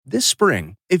This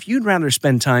spring, if you'd rather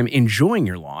spend time enjoying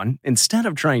your lawn instead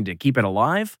of trying to keep it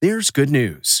alive, there's good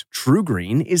news.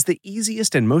 TruGreen is the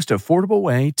easiest and most affordable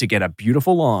way to get a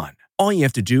beautiful lawn. All you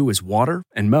have to do is water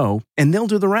and mow, and they'll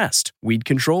do the rest. Weed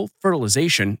control,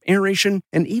 fertilization, aeration,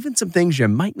 and even some things you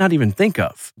might not even think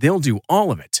of. They'll do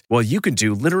all of it, while you can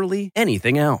do literally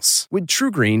anything else. With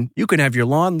TruGreen, you can have your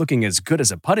lawn looking as good as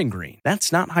a putting green.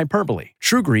 That's not hyperbole.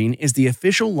 TruGreen is the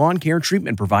official lawn care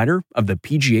treatment provider of the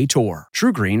PGA Tour.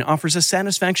 TruGreen offers a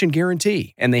satisfaction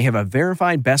guarantee, and they have a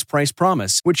verified best price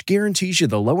promise, which guarantees you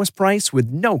the lowest price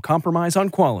with no compromise on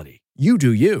quality. You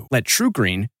do you. Let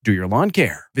TruGreen do your lawn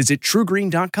care. Visit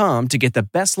TruGreen.com to get the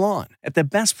best lawn at the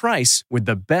best price with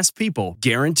the best people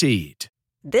guaranteed.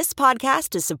 This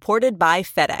podcast is supported by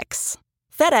FedEx.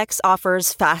 FedEx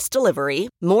offers fast delivery,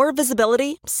 more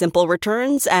visibility, simple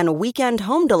returns, and weekend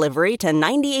home delivery to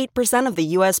 98% of the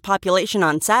U.S. population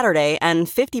on Saturday and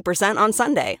 50% on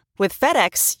Sunday. With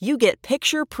FedEx, you get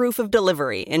picture proof of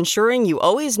delivery, ensuring you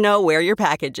always know where your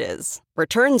package is.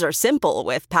 Returns are simple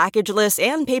with packageless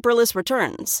and paperless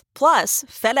returns. Plus,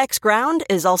 FedEx Ground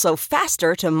is also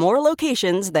faster to more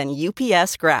locations than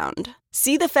UPS Ground.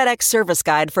 See the FedEx service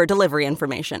guide for delivery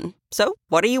information. So,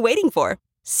 what are you waiting for?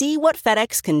 See what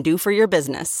FedEx can do for your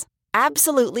business.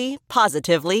 Absolutely,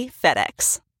 positively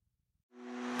FedEx.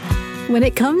 When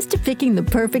it comes to picking the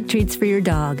perfect treats for your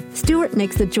dog, Stewart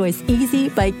makes the choice easy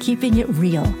by keeping it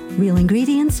real. Real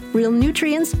ingredients, real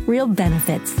nutrients, real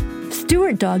benefits.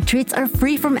 Stewart dog treats are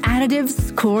free from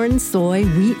additives, corn, soy,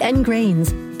 wheat, and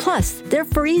grains. Plus, they're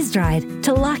freeze-dried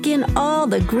to lock in all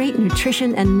the great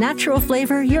nutrition and natural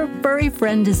flavor your furry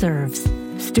friend deserves.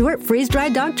 Stewart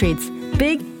freeze-dried dog treats.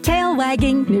 Big,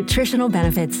 tail-wagging nutritional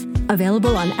benefits.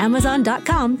 Available on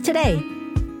Amazon.com today.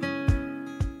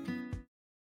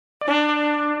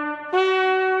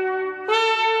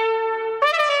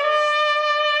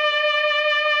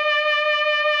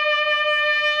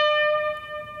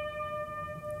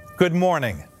 Good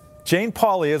morning. Jane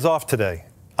Pauley is off today.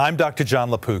 I'm Dr.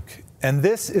 John LaPook, and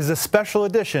this is a special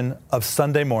edition of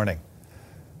Sunday Morning.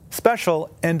 Special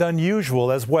and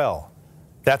unusual as well.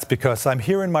 That's because I'm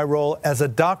here in my role as a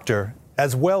doctor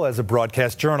as well as a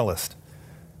broadcast journalist.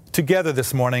 Together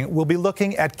this morning, we'll be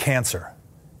looking at cancer,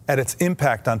 at its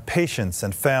impact on patients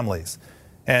and families,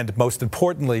 and most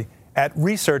importantly, at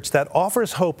research that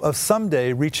offers hope of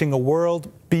someday reaching a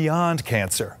world beyond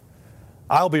cancer.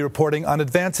 I'll be reporting on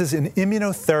advances in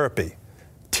immunotherapy,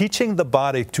 teaching the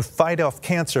body to fight off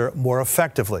cancer more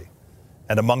effectively.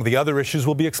 And among the other issues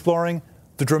we'll be exploring,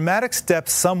 the dramatic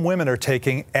steps some women are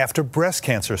taking after breast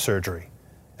cancer surgery.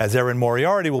 As Erin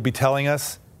Moriarty will be telling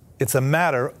us, it's a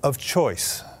matter of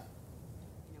choice.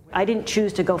 I didn't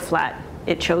choose to go flat.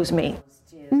 It chose me.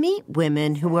 Meet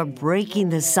women who are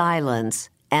breaking the silence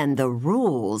and the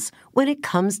rules when it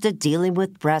comes to dealing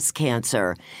with breast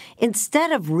cancer.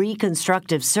 Instead of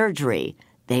reconstructive surgery,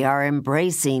 they are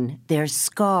embracing their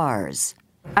scars.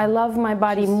 I love my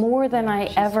body more than I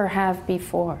ever have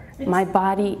before. My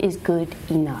body is good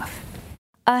enough.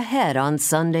 Ahead on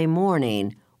Sunday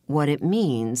Morning, what it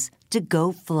means to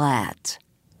go flat.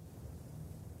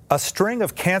 A string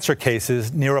of cancer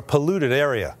cases near a polluted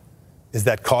area. Is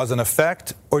that cause and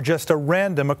effect or just a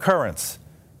random occurrence?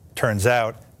 Turns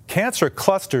out, cancer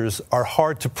clusters are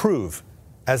hard to prove,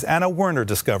 as Anna Werner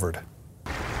discovered.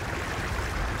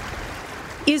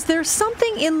 Is there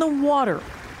something in the water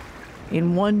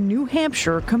in one New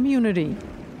Hampshire community?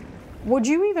 Would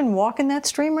you even walk in that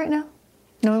stream right now,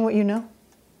 knowing what you know?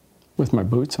 With my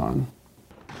boots on.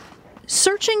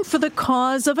 Searching for the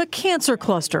cause of a cancer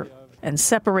cluster and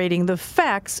separating the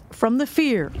facts from the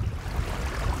fear.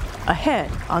 Ahead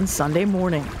on Sunday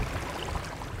Morning.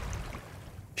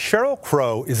 Sheryl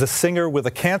Crow is a singer with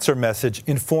a cancer message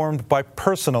informed by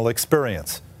personal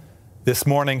experience. This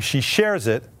morning, she shares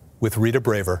it with Rita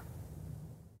Braver.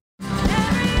 Today,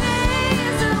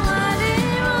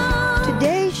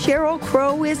 Sheryl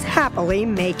Crow is happily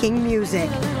making music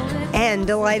and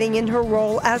delighting in her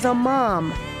role as a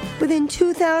mom. But in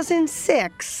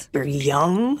 2006, You're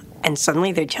young, and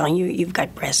suddenly they're telling you you've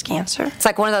got breast cancer. It's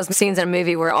like one of those scenes in a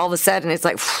movie where all of a sudden it's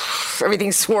like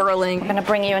everything's swirling. I'm going to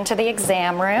bring you into the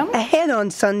exam room. Ahead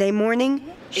on Sunday Morning,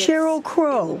 Sheryl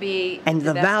Crow and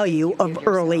the value of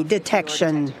early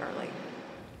detection.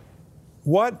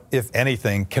 What, if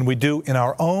anything, can we do in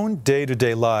our own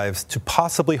day-to-day lives to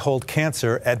possibly hold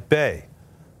cancer at bay?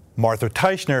 Martha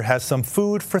Teichner has some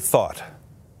food for thought.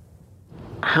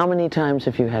 How many times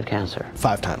have you had cancer?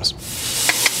 5 times.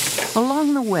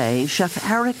 Along the way, Chef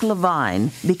Eric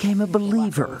Levine became a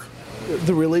believer.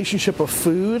 The relationship of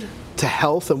food to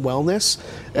health and wellness,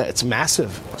 it's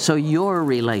massive. So your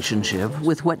relationship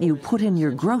with what you put in your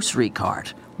grocery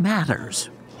cart matters.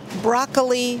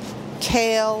 Broccoli,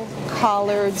 kale,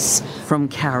 collards. From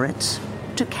carrots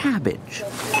to cabbage.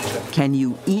 Can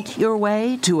you eat your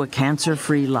way to a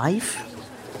cancer-free life?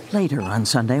 Later on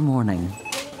Sunday morning.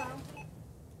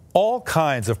 All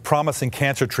kinds of promising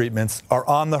cancer treatments are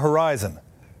on the horizon.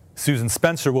 Susan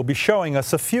Spencer will be showing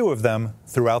us a few of them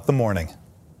throughout the morning.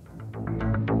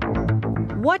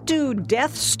 What do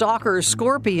Death Stalker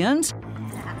scorpions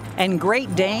and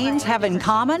Great Danes have in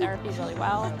common?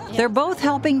 They're both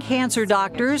helping cancer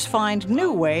doctors find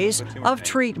new ways of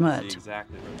treatment.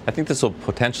 I think this will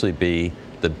potentially be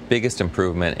the biggest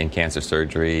improvement in cancer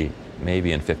surgery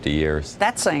maybe in 50 years.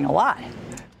 That's saying a lot.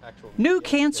 New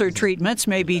cancer treatments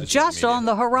may be just on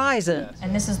the horizon.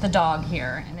 And this is the dog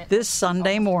here. And this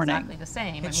Sunday morning. Exactly the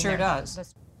same. It sure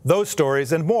does. Those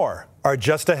stories and more are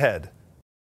just ahead.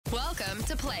 Welcome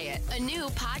to Play It, a new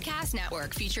podcast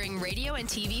network featuring radio and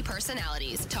TV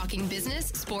personalities talking business,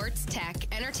 sports, tech,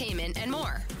 entertainment, and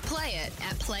more. Play it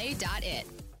at play.it.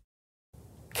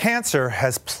 Cancer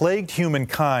has plagued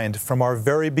humankind from our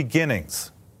very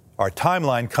beginnings. Our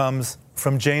timeline comes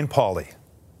from Jane Pauley.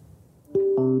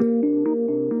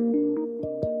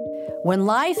 When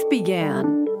life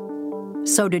began,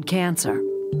 so did cancer.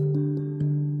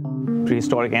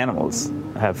 Prehistoric animals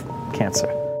have cancer.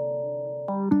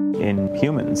 In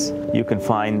humans, you can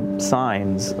find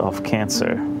signs of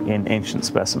cancer in ancient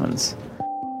specimens.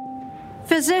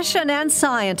 Physician and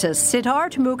scientist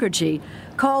Siddharth Mukherjee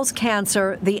calls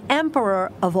cancer the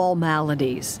emperor of all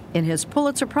maladies in his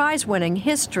Pulitzer Prize-winning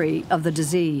History of the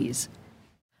Disease.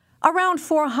 Around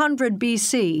 400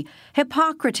 BC,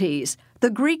 Hippocrates, the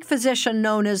Greek physician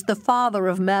known as the father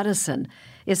of medicine,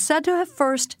 is said to have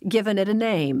first given it a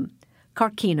name,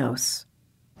 carcinos.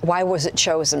 Why was it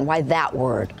chosen? Why that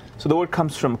word? So the word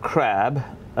comes from crab,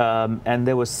 and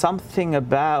there was something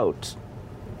about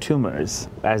tumors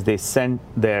as they sent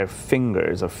their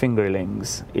fingers or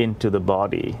fingerlings into the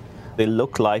body. They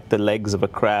look like the legs of a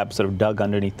crab sort of dug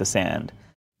underneath the sand.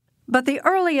 But the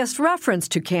earliest reference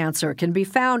to cancer can be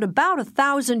found about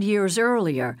 1,000 years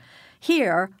earlier,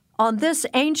 here on this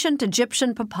ancient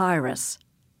Egyptian papyrus.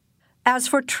 As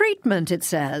for treatment, it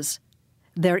says,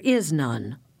 there is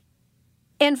none.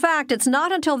 In fact, it's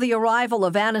not until the arrival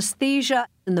of anesthesia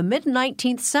in the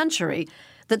mid-19th century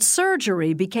that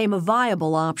surgery became a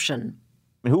viable option.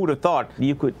 Who would have thought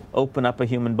you could open up a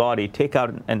human body, take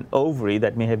out an ovary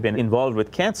that may have been involved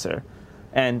with cancer,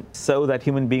 and sew that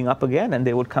human being up again, and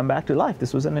they would come back to life?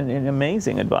 This was an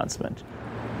amazing advancement.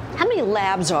 How many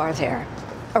labs are there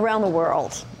around the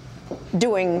world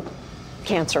doing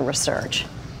cancer research?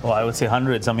 Well, I would say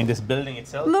hundreds. I mean, this building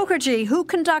itself. Mukherjee, who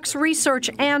conducts research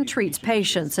and treats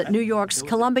patients at New York's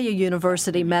Columbia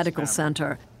University Medical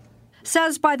Center,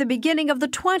 says by the beginning of the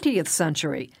 20th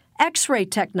century, X-ray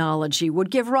technology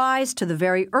would give rise to the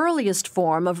very earliest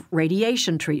form of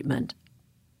radiation treatment.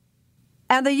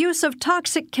 And the use of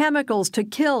toxic chemicals to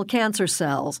kill cancer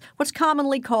cells, what's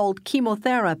commonly called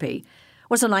chemotherapy,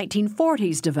 was a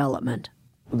 1940s development.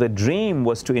 The dream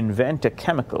was to invent a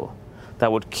chemical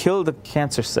that would kill the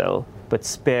cancer cell but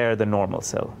spare the normal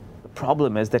cell. The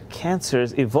problem is that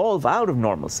cancers evolve out of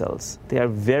normal cells. They are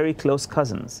very close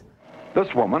cousins.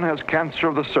 This woman has cancer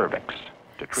of the cervix.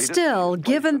 Still,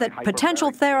 given that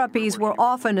potential therapies were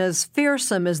often as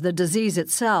fearsome as the disease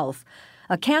itself,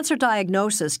 a cancer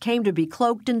diagnosis came to be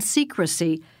cloaked in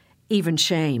secrecy, even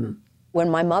shame. When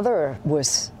my mother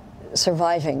was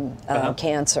surviving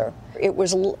cancer, it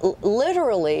was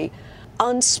literally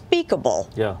unspeakable.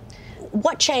 Yeah.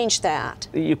 What changed that?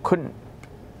 You couldn't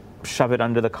shove it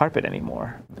under the carpet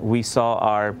anymore. We saw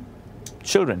our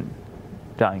children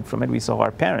dying from it. We saw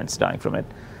our parents dying from it.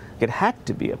 It had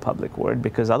to be a public word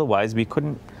because otherwise we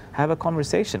couldn't have a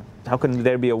conversation. How can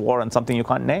there be a war on something you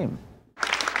can't name?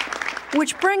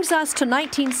 Which brings us to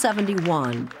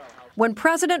 1971, when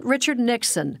President Richard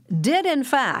Nixon did, in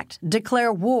fact,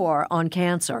 declare war on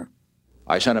cancer.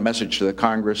 I sent a message to the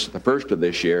Congress the first of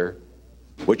this year,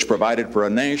 which provided for a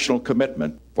national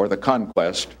commitment for the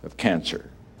conquest of cancer.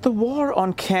 The war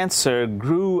on cancer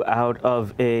grew out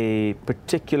of a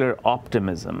particular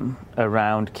optimism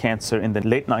around cancer in the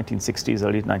late 1960s,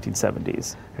 early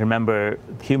 1970s. Remember,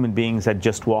 human beings had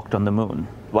just walked on the moon.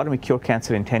 Why don't we cure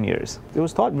cancer in 10 years? It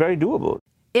was thought very doable.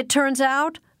 It turns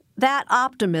out that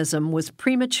optimism was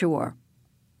premature.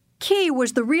 Key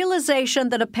was the realization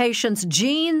that a patient's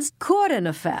genes could, in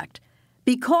effect,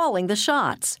 be calling the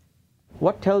shots.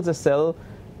 What tells a cell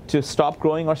to stop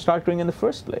growing or start growing in the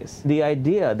first place? The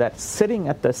idea that sitting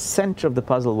at the center of the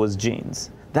puzzle was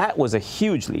genes, that was a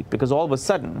huge leap because all of a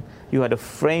sudden you had a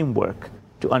framework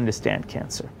to understand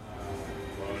cancer.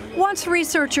 Once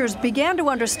researchers began to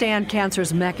understand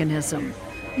cancer's mechanism,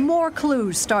 more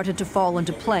clues started to fall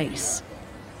into place.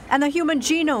 And the Human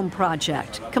Genome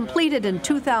Project, completed in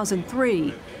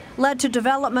 2003, led to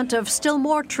development of still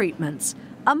more treatments,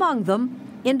 among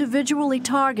them individually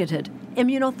targeted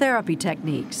immunotherapy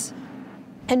techniques.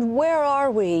 And where are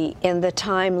we in the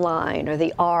timeline or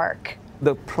the arc?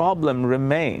 The problem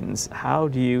remains, how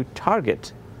do you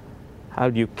target, how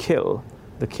do you kill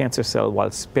the cancer cell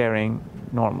while sparing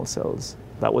normal cells?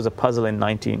 That was a puzzle in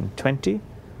 1920, it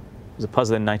was a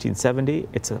puzzle in 1970,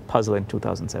 it's a puzzle in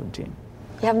 2017.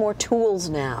 You have more tools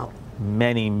now.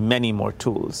 Many, many more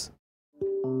tools.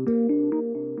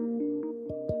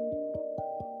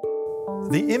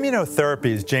 The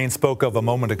immunotherapies Jane spoke of a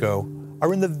moment ago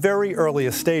are in the very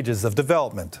earliest stages of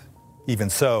development. Even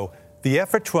so, the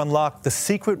effort to unlock the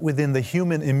secret within the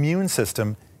human immune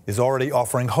system is already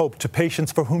offering hope to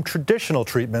patients for whom traditional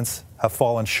treatments have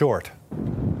fallen short.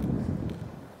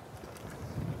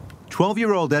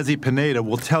 12-year-old Ezzy Pineda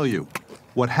will tell you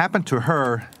what happened to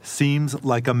her seems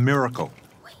like a miracle.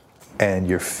 And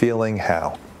you're feeling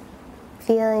how?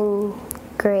 Feeling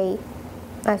great.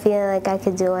 I feel like I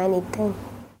could do anything.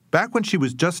 Back when she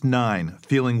was just 9,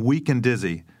 feeling weak and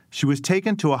dizzy, she was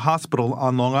taken to a hospital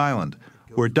on Long Island,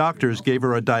 where doctors gave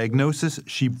her a diagnosis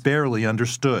she barely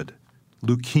understood: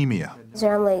 leukemia. So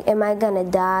I'm like, am I gonna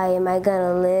die? Am I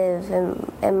gonna live?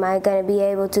 Am I gonna be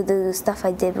able to do the stuff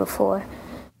I did before?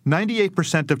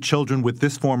 98% of children with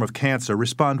this form of cancer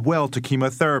respond well to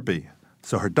chemotherapy,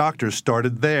 so her doctors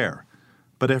started there.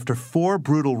 But after 4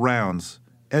 brutal rounds,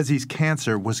 Ezzy's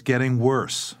cancer was getting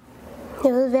worse.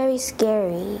 It was very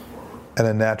scary. And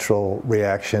a natural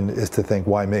reaction is to think,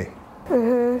 why me?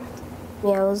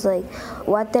 Yeah, I was like,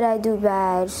 what did I do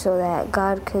bad so that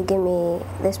God could give me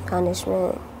this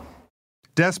punishment?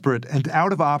 Desperate and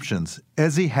out of options,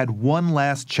 Ezzy had one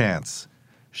last chance.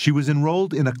 She was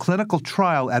enrolled in a clinical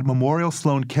trial at Memorial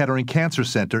Sloan Kettering Cancer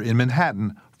Center in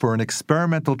Manhattan for an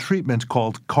experimental treatment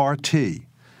called CAR-T.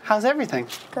 How's everything?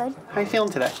 Good. How are you feeling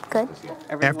today? Good.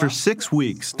 After 6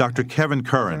 weeks, Dr. Kevin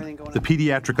Curran, the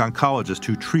pediatric oncologist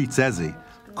who treats Ezzy,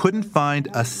 couldn't find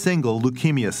a single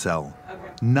leukemia cell.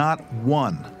 Not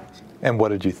one. And what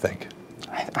did you think?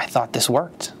 I thought this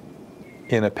worked.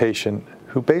 In a patient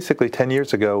who basically 10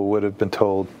 years ago would have been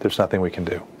told there's nothing we can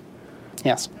do.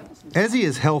 Yes. Ezzy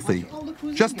is healthy,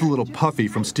 just a little puffy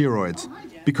from steroids,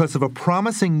 because of a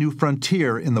promising new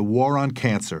frontier in the war on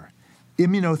cancer: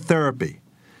 immunotherapy,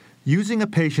 using a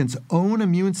patient's own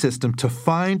immune system to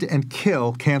find and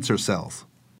kill cancer cells.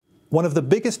 One of the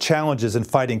biggest challenges in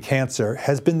fighting cancer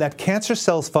has been that cancer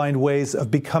cells find ways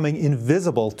of becoming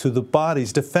invisible to the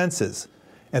body's defenses,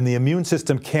 and the immune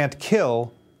system can't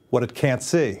kill what it can't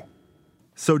see.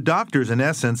 So doctors, in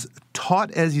essence,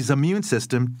 taught Ezzy's immune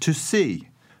system to see.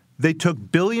 They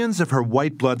took billions of her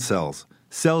white blood cells,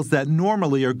 cells that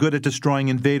normally are good at destroying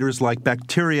invaders like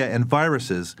bacteria and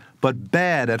viruses, but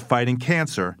bad at fighting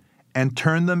cancer, and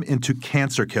turned them into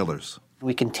cancer killers.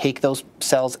 We can take those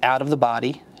cells out of the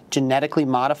body, genetically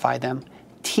modify them,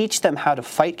 teach them how to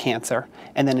fight cancer,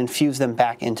 and then infuse them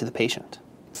back into the patient.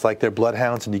 It's like they're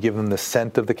bloodhounds and you give them the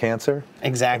scent of the cancer?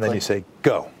 Exactly. And then you say,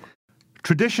 go.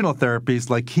 Traditional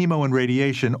therapies like chemo and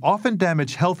radiation often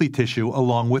damage healthy tissue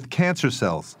along with cancer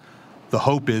cells. The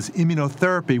hope is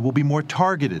immunotherapy will be more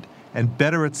targeted and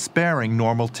better at sparing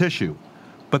normal tissue.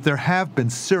 But there have been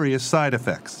serious side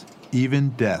effects,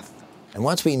 even death. And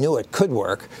once we knew it could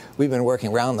work, we've been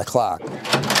working round the clock.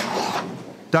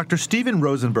 Dr. Steven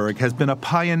Rosenberg has been a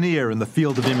pioneer in the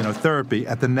field of immunotherapy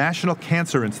at the National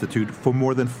Cancer Institute for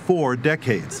more than 4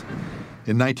 decades.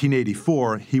 In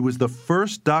 1984, he was the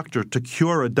first doctor to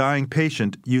cure a dying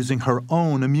patient using her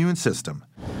own immune system.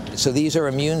 So these are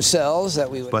immune cells that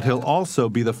we would But he'll also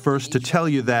be the first to tell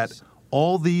you that,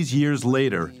 all these years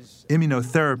later,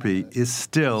 immunotherapy is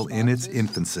still in its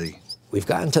infancy. We've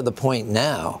gotten to the point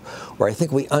now where I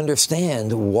think we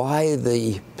understand why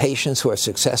the patients who are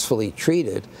successfully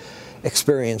treated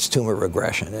experience tumor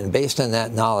regression. And based on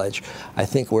that knowledge, I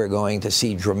think we're going to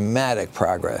see dramatic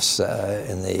progress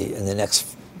in the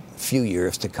next few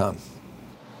years to come.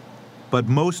 But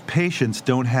most patients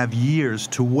don't have years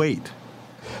to wait.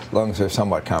 Lungs are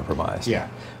somewhat compromised. Yeah.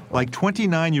 Like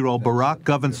 29-year-old Barack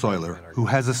Govensoiler, who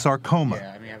has a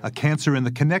sarcoma, a cancer in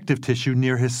the connective tissue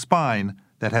near his spine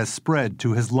that has spread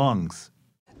to his lungs.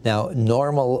 Now,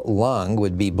 normal lung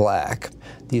would be black.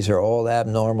 These are all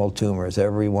abnormal tumors,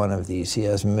 every one of these. He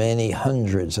has many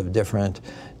hundreds of different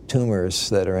tumors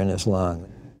that are in his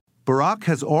lung. Barack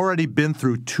has already been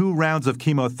through 2 rounds of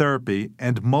chemotherapy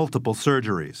and multiple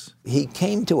surgeries. He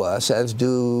came to us, as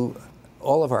do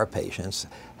all of our patients,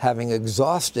 having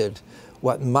exhausted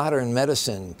what modern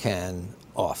medicine can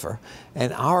offer.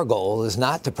 And our goal is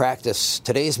not to practice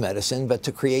today's medicine, but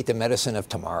to create the medicine of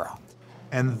tomorrow.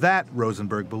 And that,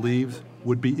 Rosenberg believes,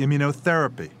 would be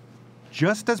immunotherapy.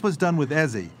 Just as was done with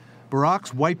Ezzy,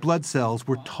 Barack's white blood cells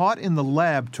were taught in the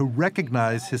lab to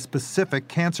recognize his specific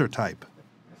cancer type.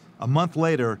 A month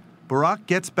later, Barack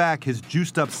gets back his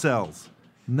juiced-up cells,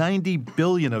 90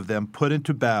 billion of them put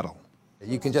into battle.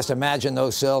 You can just imagine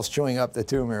those cells chewing up the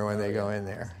tumor when they go in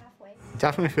there.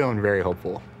 Definitely feeling very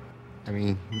hopeful. I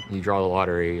mean, you draw the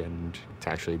lottery, and to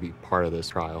actually be part of this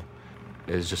trial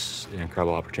is just an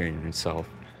incredible opportunity in itself.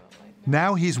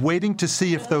 Now he's waiting to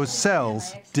see if those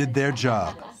cells did their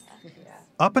job.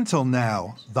 Up until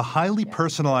now, the highly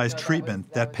personalized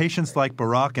treatment that patients like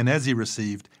Barack and Ezzy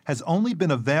received has only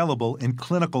been available in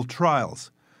clinical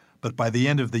trials. But by the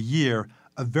end of the year,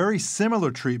 a very similar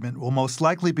treatment will most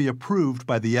likely be approved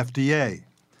by the FDA.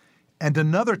 And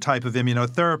another type of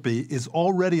immunotherapy is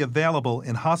already available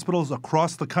in hospitals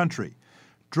across the country.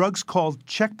 Drugs called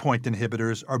checkpoint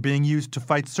inhibitors are being used to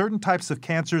fight certain types of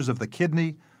cancers of the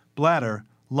kidney, bladder,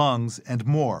 lungs, and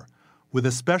more, with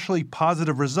especially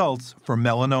positive results for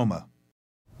melanoma.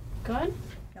 Good.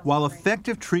 While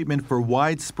effective treatment for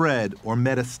widespread or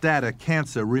metastatic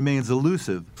cancer remains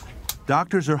elusive,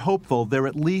 doctors are hopeful they're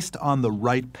at least on the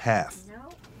right path.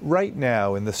 Right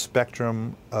now, in the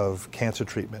spectrum of cancer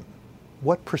treatment,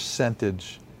 what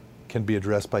percentage can be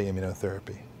addressed by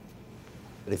immunotherapy?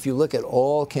 If you look at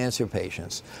all cancer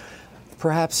patients,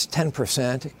 perhaps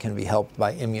 10% can be helped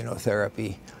by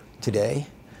immunotherapy today,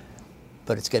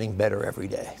 but it's getting better every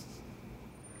day.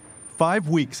 5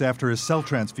 weeks after his cell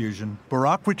transfusion,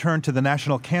 Barack returned to the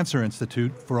National Cancer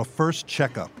Institute for a first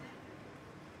checkup.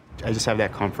 I just have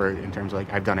that comfort in terms of,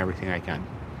 like, I've done everything I can.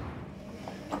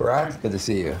 Barack, good to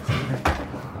see you.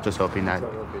 Just hoping that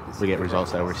we get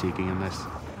results that we're seeking in this.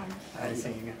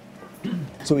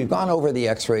 So we've gone over the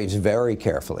x-rays very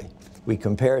carefully. We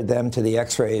compared them to the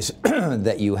x-rays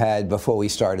that you had before we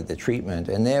started the treatment,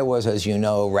 and there was, as you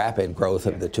know, rapid growth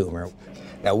of the tumor.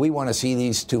 Now, we want to see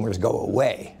these tumors go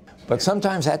away, but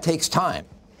sometimes that takes time.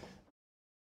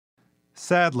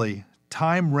 Sadly,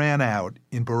 time ran out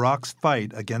in Barack's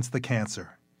fight against the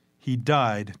cancer. He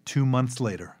died 2 months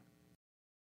later.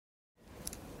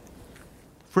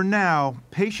 For now,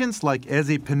 patients like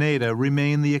Ezzy Pineda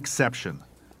remain the exception.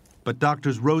 But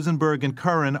Doctors Rosenberg and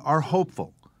Curran are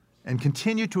hopeful and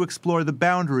continue to explore the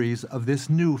boundaries of this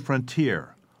new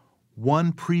frontier,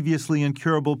 one previously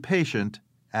incurable patient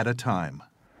at a time.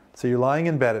 So you're lying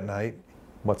in bed at night.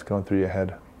 What's going through your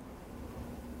head?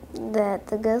 That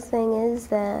the good thing is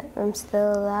that I'm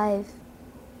still alive,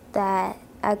 that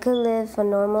I could live a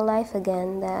normal life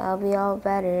again, that I'll be all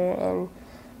better and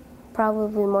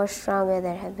probably more stronger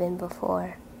than I have been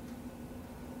before.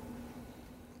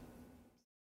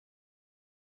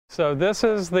 So this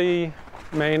is the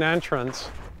main entrance.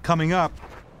 Coming up,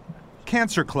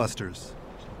 cancer clusters.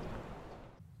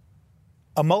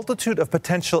 A multitude of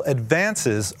potential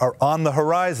advances are on the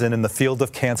horizon in the field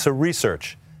of cancer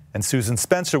research, and Susan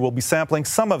Spencer will be sampling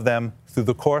some of them through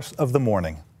the course of the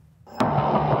morning.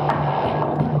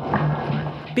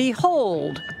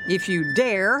 Behold, if you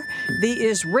dare, the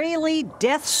Israeli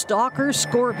Death Stalker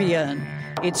scorpion.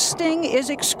 Its sting is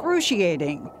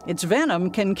excruciating. Its venom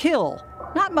can kill.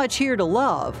 Not much here to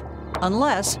love,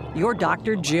 unless you're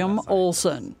Dr. Jim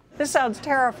Olson. This sounds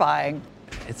terrifying.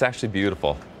 It's actually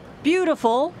beautiful.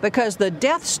 Beautiful because the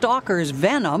Death Stalker's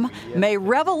venom may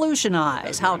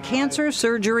revolutionize how cancer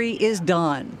surgery is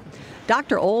done.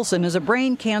 Dr. Olson is a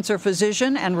brain cancer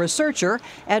physician and researcher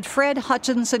at Fred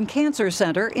Hutchinson Cancer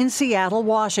Center in Seattle,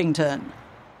 Washington.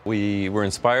 We were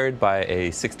inspired by a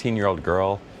 16-year-old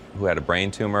girl who had a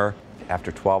brain tumor.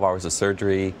 After 12 hours of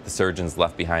surgery, the surgeons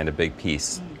left behind a big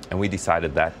piece, and we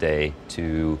decided that day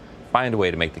to find a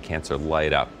way to make the cancer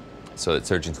light up so that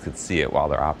surgeons could see it while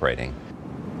they're operating.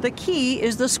 The key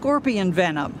is the scorpion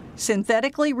venom,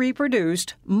 synthetically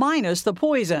reproduced minus the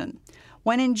poison.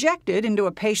 When injected into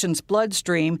a patient's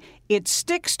bloodstream, it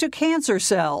sticks to cancer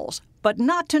cells, but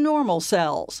not to normal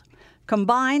cells.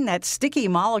 Combine that sticky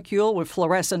molecule with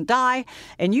fluorescent dye,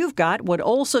 and you've got what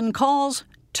Olson calls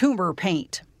tumor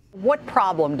paint. What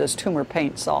problem does tumor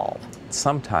paint solve?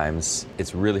 Sometimes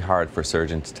it's really hard for a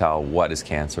surgeon to tell what is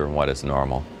cancer and what is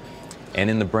normal. And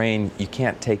in the brain, you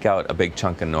can't take out a big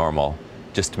chunk of normal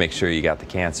just to make sure you got the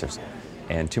cancer.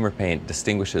 And tumor paint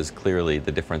distinguishes clearly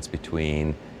the difference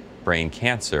between brain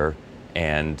cancer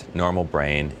and normal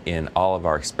brain in all of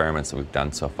our experiments that we've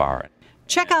done so far.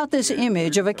 Check out this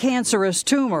image of a cancerous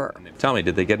tumor. Tell me,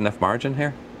 did they get enough margin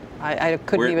here? I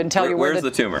couldn't even tell you where's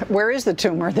the tumor. Where is the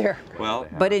tumor there? Well,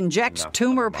 but inject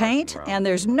tumor paint, and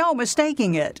there's no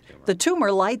mistaking it. The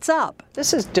tumor lights up.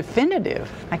 This is definitive.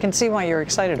 I can see why you're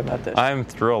excited about this. I'm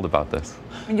thrilled about this.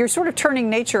 And you're sort of turning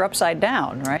nature upside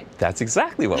down, right? That's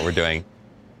exactly what we're doing.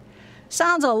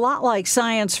 Sounds a lot like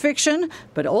science fiction,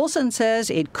 but Olson says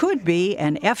it could be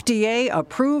an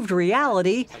FDA-approved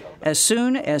reality as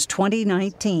soon as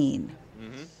 2019.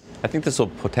 I think this will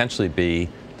potentially be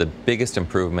the biggest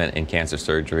improvement in cancer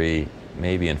surgery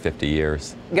maybe in 50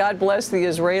 years. God bless the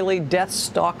Israeli Death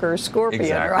Stalker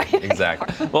scorpion, right?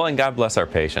 Exactly. Well, and God bless our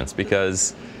patients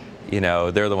because,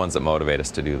 they're the ones that motivate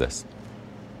us to do this.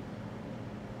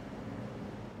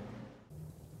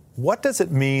 What does it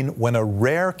mean when a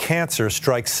rare cancer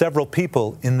strikes several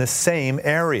people in the same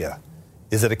area?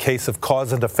 Is it a case of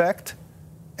cause and effect?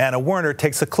 Anna Werner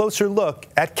takes a closer look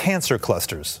at cancer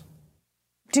clusters.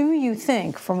 Do you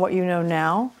think, from what you know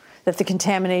now, that the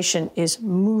contamination is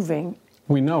moving?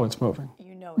 We know it's moving.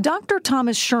 Dr.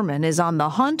 Thomas Sherman is on the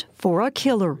hunt for a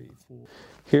killer.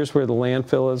 Here's where the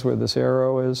landfill is, where this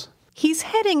arrow is. He's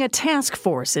heading a task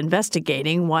force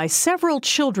investigating why several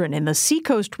children in the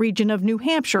Seacoast region of New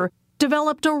Hampshire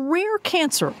developed a rare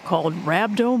cancer called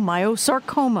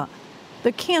rhabdomyosarcoma,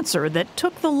 the cancer that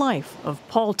took the life of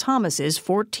Paul Thomas's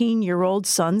 14-year-old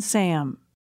son, Sam.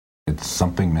 It's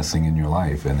something missing in your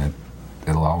life, and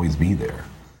it'll always be there.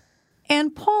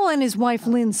 And Paul and his wife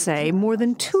Lynn say more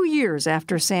than 2 years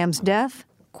after Sam's death,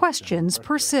 questions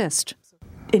persist.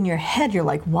 In your head, you're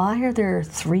like, why are there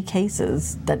 3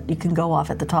 cases that you can go off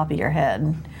at the top of your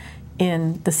head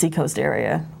in the Seacoast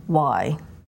area? Why?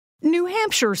 New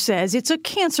Hampshire says it's a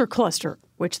cancer cluster,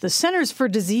 which the Centers for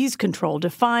Disease Control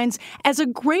defines as a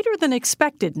greater than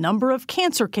expected number of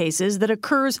cancer cases that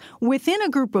occurs within a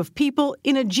group of people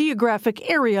in a geographic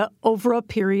area over a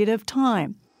period of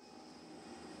time.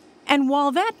 And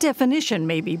while that definition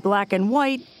may be black and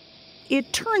white,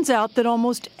 it turns out that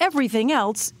almost everything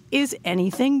else is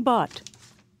anything but.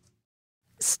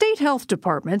 State health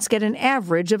departments get an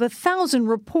average of 1,000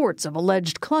 reports of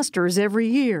alleged clusters every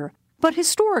year. But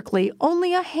historically,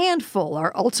 only a handful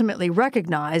are ultimately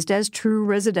recognized as true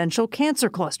residential cancer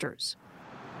clusters.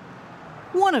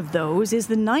 One of those is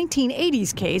the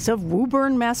 1980s case of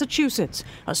Woburn, Massachusetts,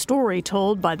 a story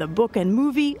told by the book and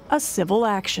movie A Civil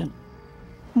Action.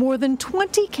 More than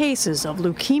 20 cases of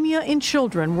leukemia in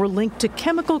children were linked to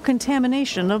chemical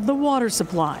contamination of the water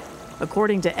supply,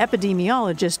 according to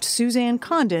epidemiologist Suzanne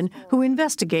Condon, who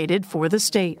investigated for the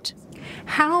state.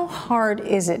 How hard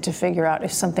is it to figure out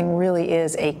if something really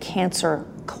is a cancer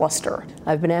cluster?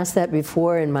 I've been asked that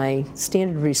before, and my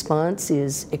standard response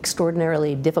is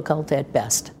extraordinarily difficult at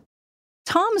best.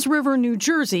 Toms River, New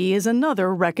Jersey is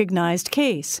another recognized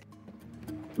case.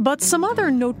 But some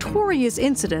other notorious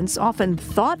incidents often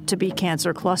thought to be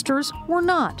cancer clusters were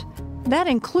not. That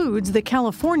includes the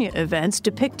California events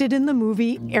depicted in the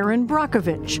movie Erin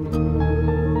Brockovich.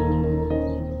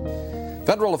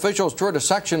 Federal officials toured a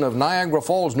section of Niagara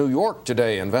Falls, New York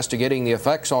today, investigating the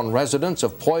effects on residents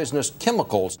of poisonous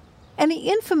chemicals. And the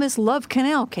infamous Love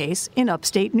Canal case in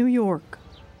upstate New York.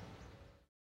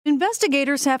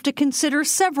 Investigators have to consider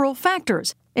several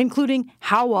factors, including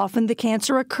how often the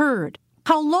cancer occurred,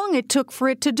 how long it took for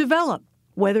it to develop,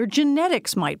 whether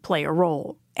genetics might play a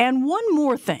role, and one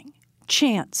more thing,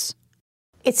 chance.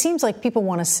 It seems like people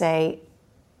want to say,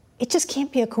 it just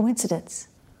can't be a coincidence.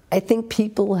 I think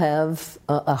people have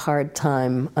a hard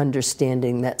time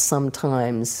understanding that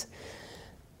sometimes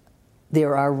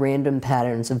there are random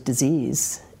patterns of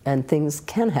disease and things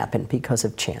can happen because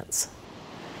of chance.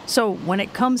 So when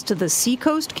it comes to the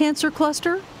Seacoast Cancer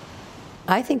Cluster?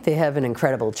 I think they have an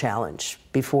incredible challenge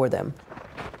before them.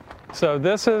 So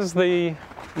this is the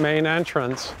main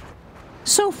entrance.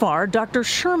 So far, Dr.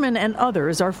 Sherman and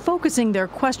others are focusing their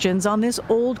questions on this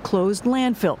old closed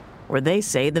landfill, where they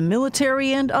say the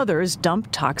military and others dump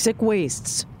toxic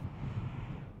wastes.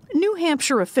 New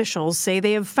Hampshire officials say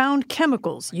they have found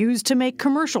chemicals used to make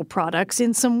commercial products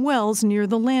in some wells near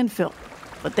the landfill,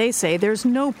 but they say there's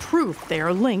no proof they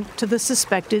are linked to the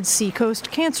suspected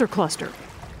Seacoast Cancer Cluster.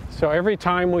 So every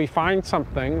time we find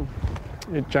something,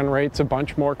 it generates a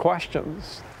bunch more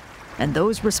questions. And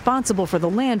those responsible for the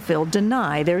landfill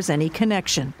deny there's any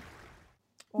connection.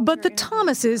 But the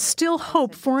Thomases still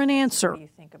hope for an answer,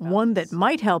 one that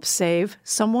might help save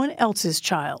someone else's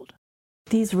child.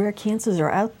 These rare cancers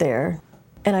are out there,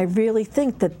 and I really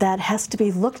think that that has to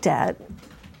be looked at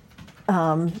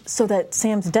so that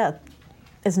Sam's death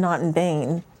is not in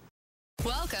vain.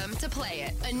 Welcome to Play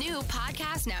It, a new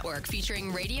podcast network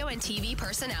featuring radio and TV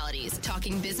personalities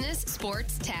talking business,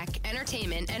 sports, tech,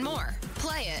 entertainment, and more.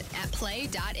 Play it at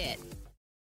play.it.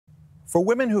 For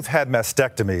women who've had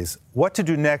mastectomies, what to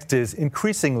do next is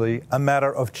increasingly a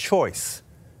matter of choice.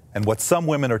 And what some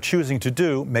women are choosing to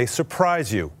do may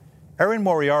surprise you. Erin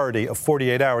Moriarty of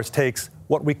 48 Hours takes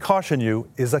what we caution you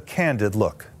is a candid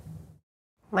look.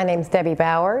 My name's Debbie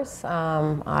Bowers.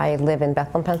 I live in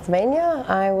Bethlehem, Pennsylvania.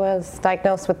 I was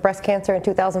diagnosed with breast cancer in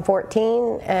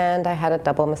 2014, and I had a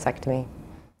double mastectomy.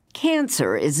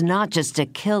 Cancer is not just a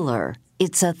killer,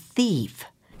 it's a thief.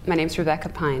 My name's Rebecca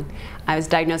Pine. I was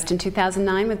diagnosed in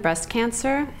 2009 with breast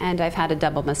cancer, and I've had a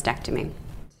double mastectomy.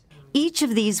 Each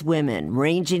of these women,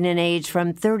 ranging in age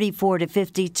from 34 to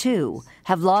 52,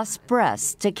 have lost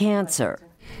breasts to cancer.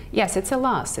 Yes, it's a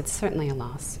loss. It's certainly a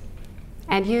loss.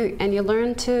 And you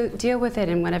learn to deal with it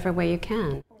in whatever way you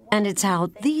can. And it's how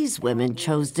these women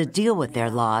chose to deal with their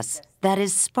loss that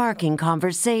is sparking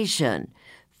conversation.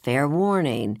 Fair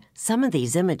warning, some of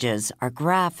these images are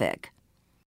graphic.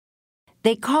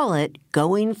 They call it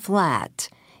going flat.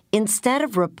 Instead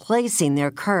of replacing their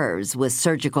curves with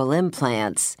surgical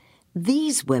implants,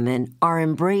 these women are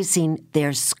embracing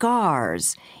their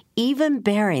scars, even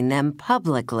bearing them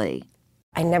publicly.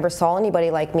 I never saw anybody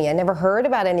like me. I never heard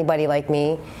about anybody like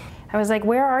me. I was like,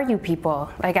 where are you people?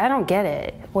 Like, I don't get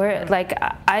it. Where, like,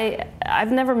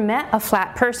 I've never met a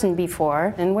flat person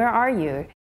before, and where are you?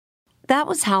 That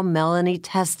was how Melanie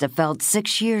Testa felt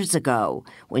 6 years ago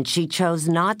when she chose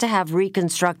not to have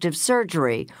reconstructive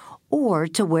surgery or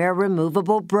to wear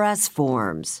removable breast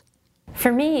forms.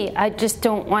 For me, I just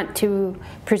don't want to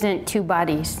present two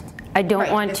bodies. I don't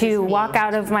want to walk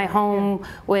out of my home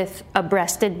with a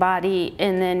breasted body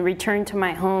and then return to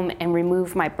my home and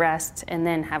remove my breasts and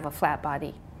then have a flat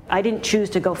body. I didn't choose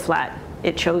to go flat.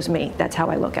 It chose me. That's how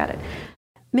I look at it.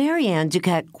 Marianne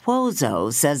Duquette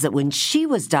Quozo says that when she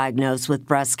was diagnosed with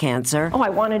breast cancer, I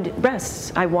wanted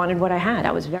breasts. I wanted what I had.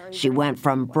 She went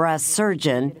from breast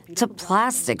surgeon to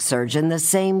plastic surgeon the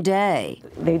same day.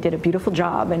 They did a beautiful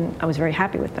job, and I was very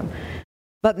happy with them.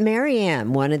 But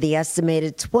Marianne, one of the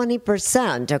estimated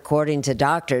 20%, according to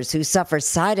doctors who suffer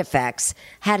side effects,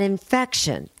 had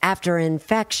infection after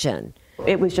infection.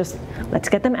 It was just, let's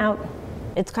get them out.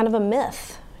 It's kind of a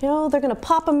myth. You know, they're going to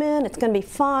pop them in, it's going to be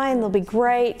fine, they'll be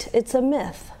great. It's a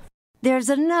myth. There's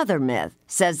another myth,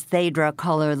 says Thedra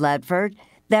Culler-Ledford,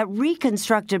 that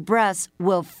reconstructed breasts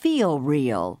will feel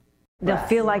real. They'll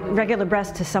feel like regular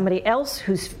breasts to somebody else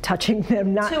who's touching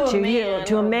them, not to you,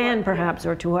 to a man perhaps,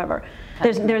 or to whoever.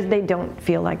 They don't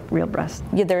feel like real breasts.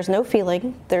 Yeah, there's no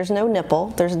feeling, there's no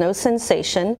nipple, there's no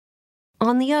sensation.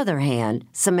 On the other hand,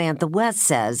 Samantha West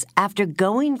says after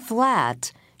going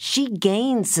flat, she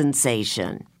gained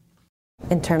sensation.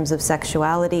 In terms of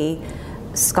sexuality,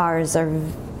 scars are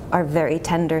very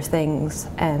tender things,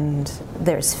 and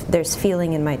there's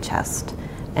feeling in my chest,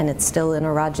 and it's still an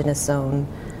erogenous zone,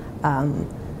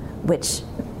 which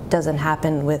doesn't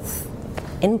happen with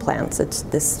implants. It's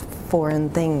this foreign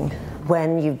thing.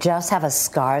 When you just have a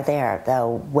scar there,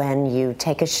 though, when you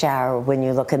take a shower, when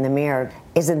you look in the mirror,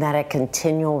 isn't that a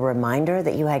continual reminder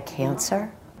that you had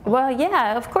cancer? Well,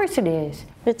 yeah, of course it is.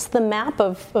 It's the map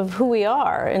of who we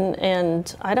are,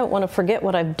 and I don't want to forget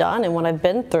what I've done and what I've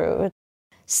been through.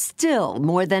 Still,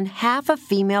 more than half of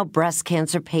female breast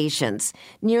cancer patients,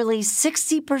 nearly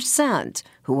 60%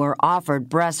 who are offered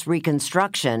breast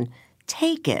reconstruction,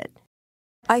 take it.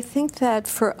 I think that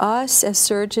for us as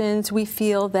surgeons, we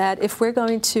feel that if we're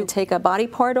going to take a body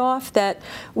part off, that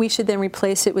we should then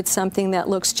replace it with something that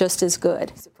looks just as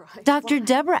good. Dr.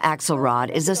 Deborah Axelrod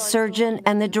is a surgeon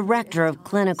and the director of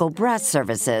clinical breast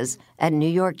services at New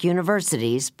York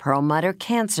University's Perlmutter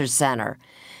Cancer Center.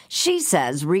 She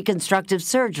says reconstructive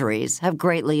surgeries have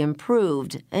greatly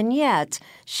improved, and yet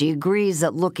she agrees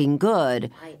that looking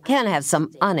good can have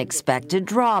some unexpected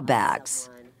drawbacks.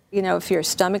 You know, if you're a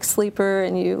stomach sleeper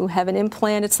and you have an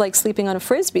implant, it's like sleeping on a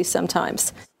Frisbee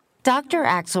sometimes. Dr.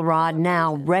 Axelrod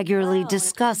now regularly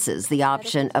discusses the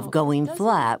option of going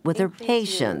flat with her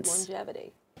patients.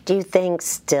 Do you think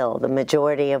still the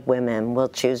majority of women will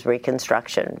choose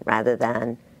reconstruction rather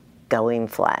than going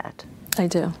flat? I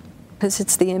do, because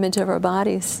it's the image of our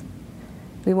bodies.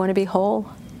 We want to be whole.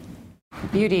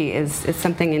 Beauty is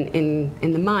something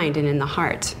in the mind and in the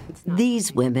heart.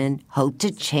 These women hope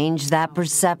to change that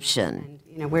perception.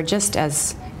 You know, we're just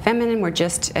as feminine, we're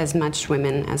just as much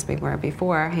women as we were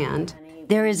beforehand.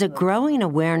 There is a growing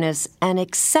awareness and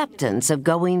acceptance of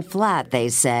going flat, they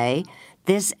say.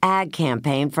 This ad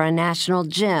campaign for a national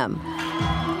gym,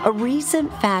 a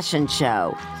recent fashion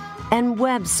show, and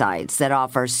websites that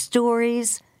offer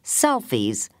stories,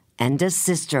 selfies, and a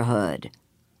sisterhood.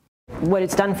 What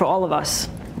it's done for all of us,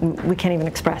 we can't even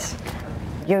express.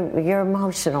 You're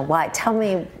emotional. Why? Tell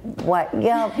me what.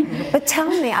 Yeah, but tell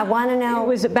me. I want to know. It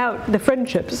was about the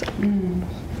friendships.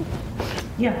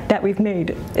 Yeah, that we've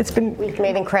made. We've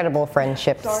made incredible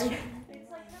friendships.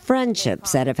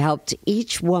 Friendships that have helped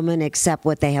each woman accept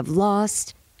what they have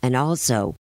lost and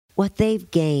also what they've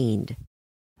gained.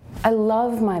 I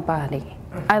love my body.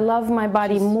 I love my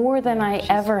body more than I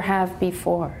ever have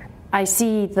before. I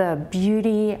see the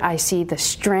beauty, I see the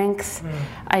strength,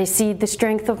 I see the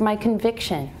strength of my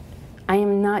conviction. I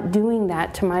am not doing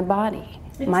that to my body.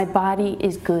 My body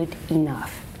is good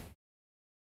enough.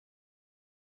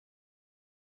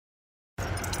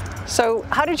 So,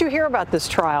 how did you hear about this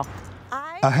trial?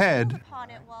 Ahead,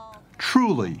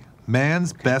 truly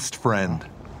man's best friend.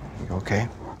 Okay.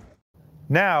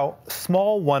 Now,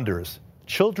 small wonders.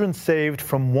 Children saved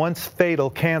from once fatal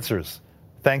cancers.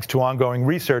 Thanks to ongoing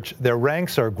research, their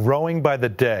ranks are growing by the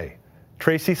day.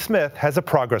 Tracy Smith has a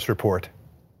progress report.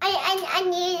 I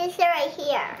need to sit right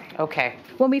here. Okay.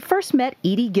 When we first met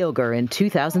Edie Gilger in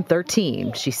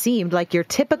 2013, she seemed like your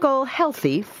typical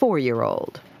healthy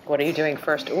 4-year-old. What are you doing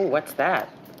first? Ooh, what's that?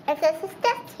 It's a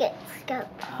stethoscope.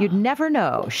 You'd never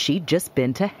know she'd just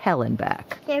been to hell and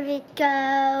back. There we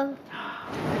go.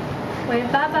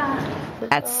 Wait, Baba.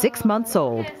 At 6 months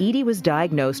old, Edie was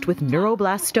diagnosed with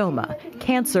neuroblastoma,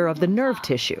 cancer of the nerve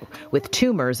tissue, with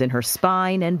tumors in her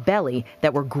spine and belly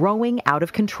that were growing out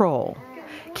of control.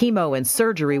 Chemo and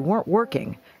surgery weren't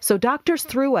working, so doctors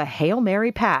threw a Hail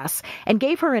Mary pass and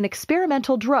gave her an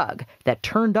experimental drug that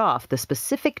turned off the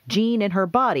specific gene in her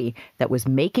body that was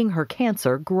making her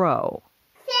cancer grow.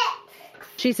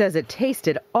 She says it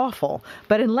tasted awful,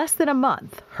 but in less than a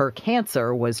month, her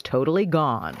cancer was totally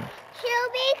gone.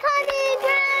 She'll be coming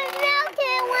from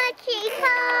mountain when she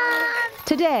comes.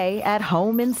 Today, at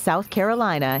home in South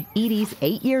Carolina, Edie's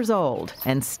 8 years old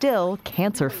and still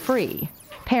cancer-free.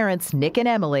 Parents Nick and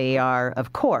Emily are,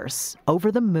 of course,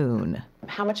 over the moon.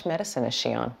 How much medicine is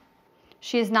she on?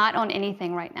 She is not on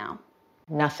anything right now.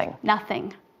 Nothing.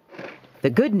 Nothing. The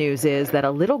good news is that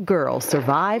a little girl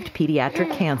survived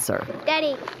pediatric cancer.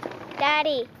 Daddy.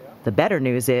 Daddy. The better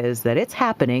news is that it's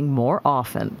happening more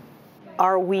often.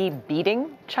 Are we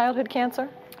beating childhood cancer?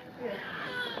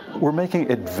 We're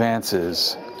making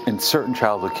advances in certain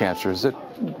childhood cancers that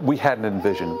we hadn't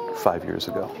envisioned 5 years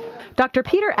ago. Dr.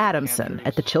 Peter Adamson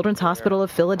at the Children's Hospital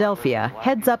of Philadelphia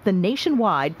heads up the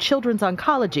nationwide Children's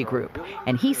Oncology Group,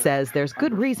 and he says there's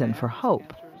good reason for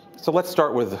hope. So let's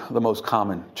start with the most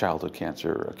common childhood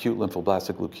cancer, acute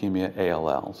lymphoblastic leukemia,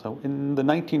 ALL. So in the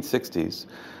 1960s,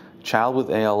 a child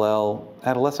with ALL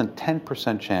had a less than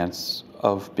 10% chance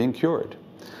of being cured.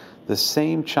 The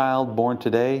same child born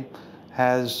today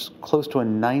has close to a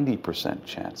 90%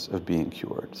 chance of being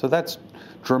cured. So that's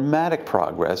dramatic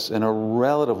progress in a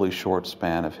relatively short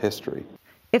span of history.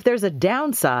 If there's a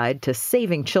downside to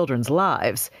saving children's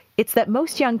lives, it's that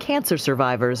most young cancer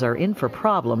survivors are in for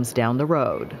problems down the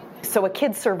road. So a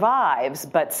kid survives,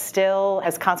 but still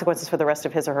has consequences for the rest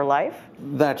of his or her life?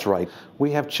 That's right.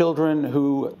 We have children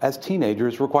who, as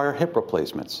teenagers, require hip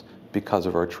replacements because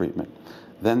of our treatment.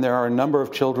 Then there are a number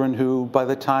of children who, by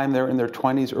the time they're in their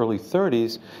 20s, early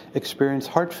 30s, experience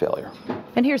heart failure.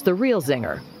 And here's the real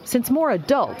zinger. Since more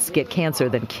adults get cancer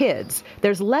than kids,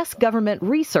 there's less government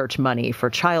research money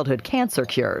for childhood cancer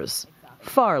cures.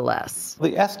 Far less.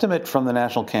 The estimate from the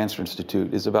National Cancer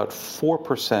Institute is about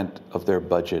 4% of their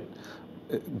budget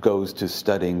goes to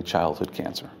studying childhood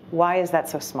cancer. Why is that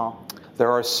so small?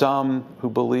 There are some who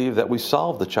believe that we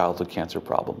solved the childhood cancer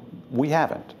problem. We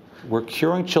haven't. We're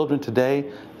curing children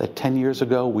today that 10 years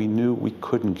ago we knew we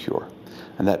couldn't cure.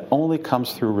 And that only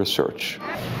comes through research.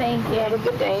 Thank you. Have a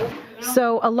good day.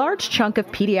 So a large chunk of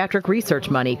pediatric research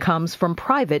money comes from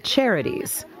private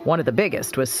charities. One of the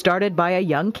biggest was started by a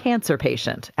young cancer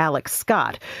patient, Alex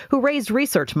Scott, who raised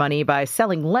research money by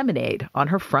selling lemonade on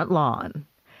her front lawn.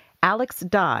 Alex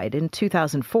died in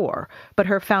 2004, but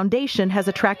her foundation has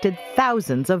attracted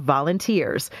thousands of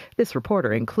volunteers, this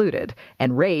reporter included,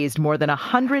 and raised more than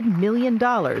 $100 million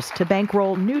to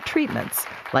bankroll new treatments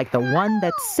like the one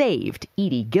that saved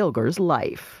Edie Gilger's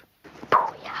life.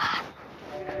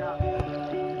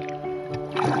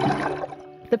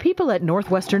 The people at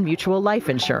Northwestern Mutual Life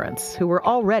Insurance, who were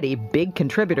already big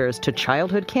contributors to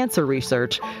childhood cancer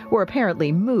research, were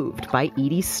apparently moved by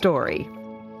Edie's story.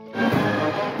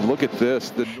 Look at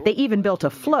this. They even built a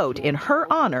float in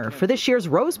her honor for this year's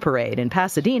Rose Parade in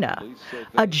Pasadena.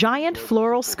 A giant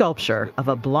floral sculpture of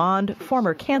a blonde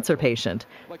former cancer patient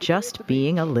just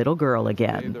being a little girl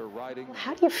again.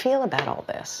 How do you feel about all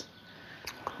this?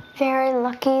 Very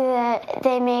lucky that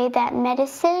they made that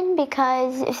medicine,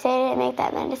 because if they didn't make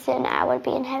that medicine, I would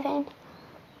be in heaven.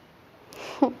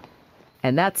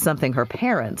 And that's something her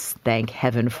parents thank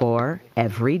heaven for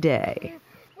every day.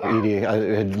 Edie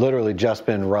had literally just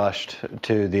been rushed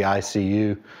to the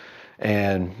ICU,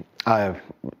 and I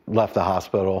left the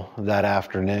hospital that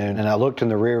afternoon, and I looked in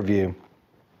the rear view,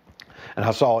 and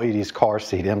I saw Edie's car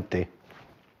seat empty.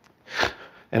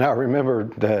 And I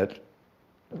remembered that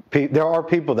there are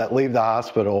people that leave the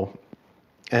hospital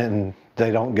and they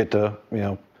don't get to,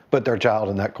 put their child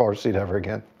in that car seat ever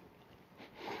again.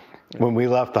 When we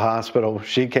left the hospital,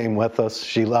 she came with us.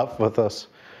 She left with us.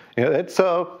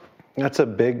 That's a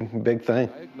big thing.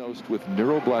 Diagnosed with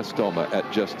neuroblastoma at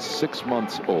just 6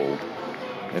 months old,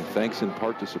 and thanks in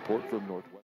part to support from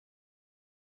Northwest.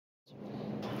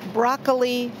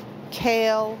 Broccoli,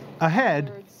 kale,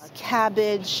 Ahead,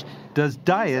 cabbage. does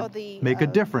diet make a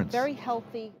difference? Very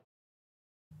healthy.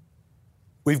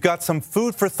 We've got some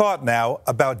food for thought now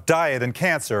about diet and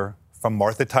cancer from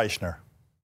Martha Teichner.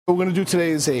 What we're going to do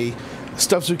today is a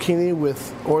stuffed zucchini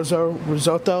with orzo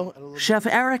risotto. Chef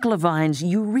Eric Levine's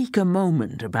eureka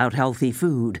moment about healthy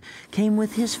food came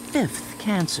with his 5th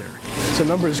cancer. It's a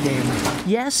numbers game.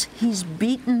 Yes, he's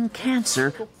beaten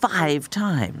cancer 5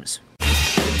 times.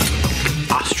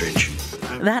 Ostrich.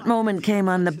 That moment came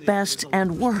on the best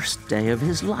and worst day of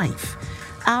his life.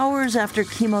 Hours after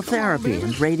chemotherapy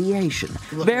and radiation,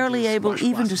 barely able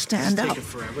even to stand up,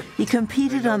 he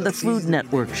competed on the Food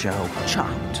Network show,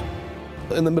 Chopped.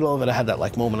 In the middle of it, I had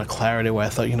that moment of clarity where I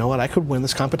thought, you know what, I could win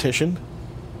this competition,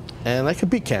 and I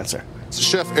could beat cancer.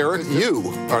 Chef Eric, you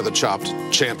are the Chopped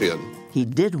champion. He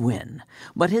did win,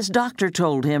 but his doctor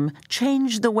told him,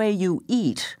 change the way you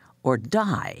eat or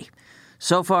die.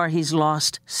 So far, he's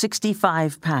lost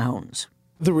 65 pounds.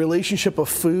 The relationship of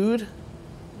food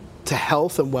to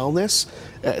health and wellness,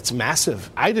 it's massive.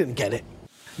 I didn't get it.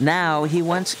 Now he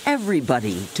wants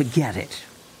everybody to get it.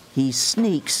 He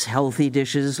sneaks healthy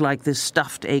dishes like this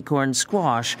stuffed acorn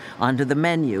squash onto the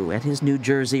menu at his New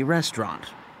Jersey restaurant.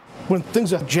 When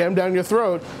things are jammed down your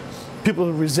throat,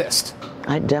 people resist.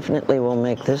 I definitely will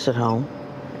make this at home.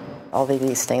 All of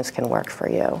these things can work for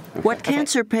you. What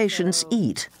cancer patients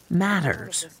eat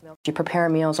matters. Do you prepare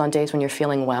meals on days when you're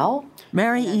feeling well?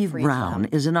 Mary Eve Brown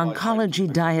is an oncology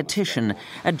dietitian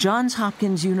at Johns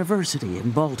Hopkins University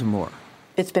in Baltimore.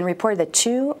 It's been reported that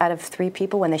 2 out of 3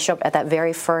 people, when they show up at that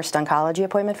very first oncology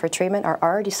appointment for treatment, are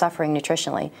already suffering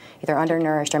nutritionally, either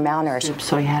undernourished or malnourished.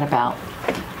 So he had about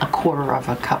a quarter of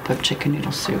a cup of chicken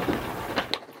noodle soup.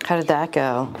 How did that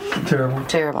go? Terrible.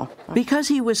 Terrible. Because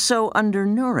he was so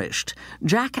undernourished,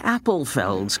 Jack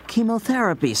Appelfeld's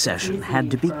chemotherapy session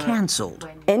had to be canceled.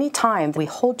 Anytime we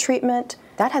hold treatment,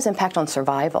 that has impact on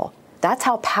survival. That's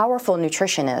how powerful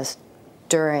nutrition is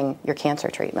during your cancer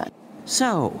treatment.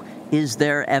 So, is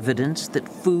there evidence that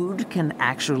food can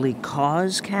actually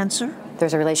cause cancer?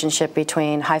 There's a relationship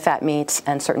between high-fat meats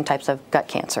and certain types of gut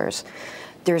cancers.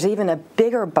 There's even a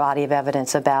bigger body of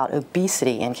evidence about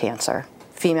obesity in cancer.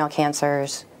 Female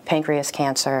cancers, pancreas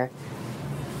cancer.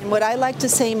 And what I like to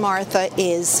say, Martha,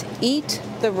 is eat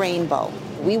the rainbow.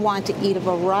 We want to eat a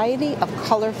variety of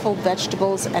colorful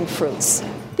vegetables and fruits.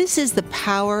 This is the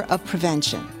power of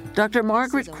prevention. Dr.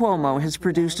 Margaret Cuomo has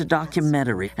produced a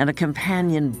documentary and a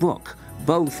companion book,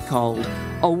 both called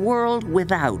A World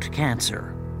Without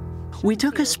Cancer. We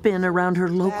took a spin around her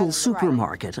local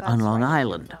supermarket on Long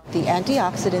Island. The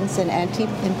antioxidants and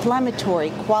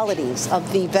anti-inflammatory qualities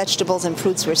of the vegetables and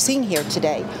fruits we're seeing here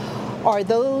today are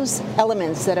those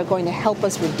elements that are going to help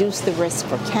us reduce the risk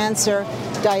for cancer,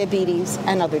 diabetes,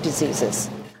 and other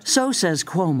diseases. So says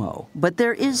Cuomo, but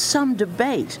there is some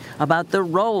debate about the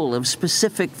role of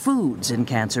specific foods in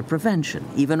cancer prevention,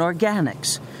 even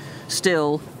organics.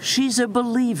 Still, she's a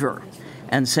believer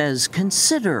and says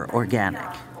consider organic.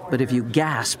 But if you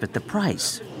gasp at the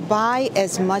price, buy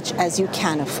as much as you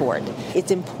can afford. It's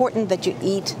important that you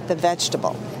eat the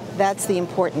vegetable. That's the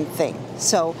important thing.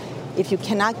 So if you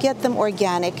cannot get them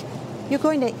organic, you're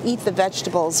going to eat the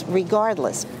vegetables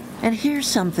regardless. And here's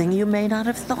something you may not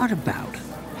have thought about.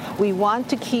 We want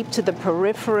to keep to the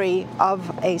periphery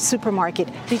of a supermarket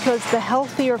because the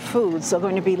healthier foods are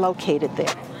going to be located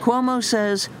there. Cuomo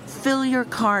says fill your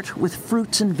cart with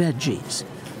fruits and veggies,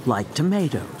 like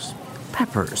tomatoes,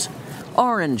 peppers,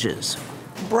 oranges,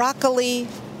 broccoli,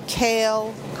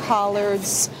 kale,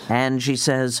 collards. And she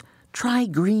says, try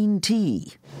green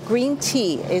tea. Green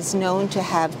tea is known to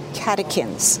have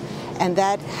catechins, and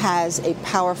that has a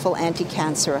powerful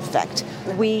anti-cancer effect.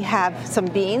 We have some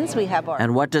beans, we have our...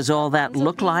 And what does all that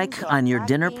look like on your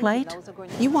dinner plate?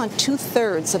 You want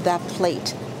 2/3 of that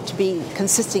plate to be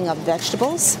consisting of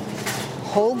vegetables,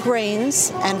 whole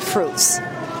grains, and fruits,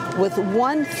 with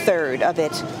 1/3 of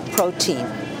it protein.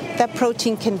 That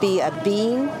protein can be a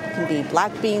bean, It can be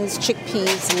black beans,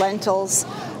 chickpeas, lentils.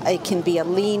 It can be a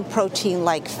lean protein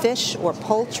like fish or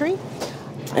poultry.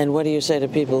 And what do you say to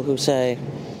people who say,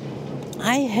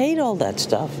 I hate all that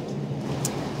stuff?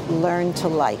 Learn to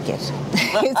like it.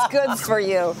 It's good for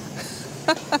you.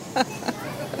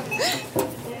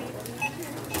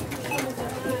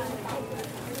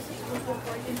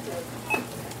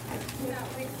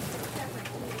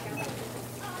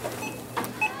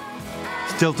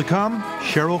 Still to come,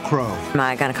 Sheryl Crow.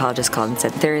 My gynecologist called and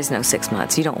said, there is no 6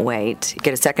 months. You don't wait.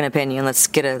 Get a second opinion. Let's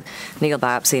get a needle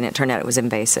biopsy. And it turned out it was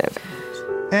invasive.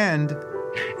 And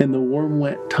the warm,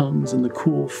 wet tongues and the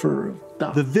cool fur of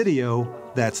dogs. The video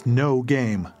that's no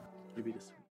game.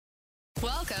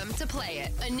 Welcome to Play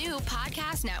It, a new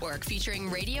podcast network featuring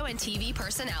radio and TV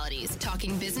personalities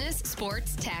talking business,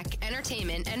 sports, tech,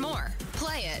 entertainment, and more.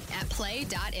 Play it at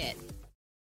play.it.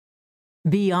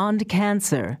 Beyond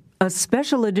Cancer, a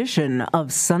special edition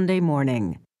of Sunday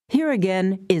Morning. Here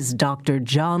again is Dr.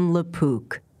 John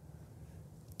LaPook.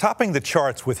 Topping the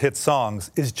charts with hit songs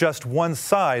is just one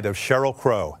side of Sheryl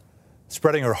Crow.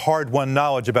 Spreading her hard-won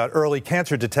knowledge about early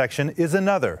cancer detection is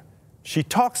another. She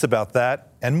talks about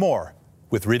that and more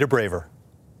with Rita Braver.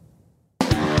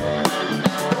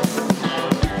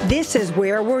 This is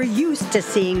where we're used to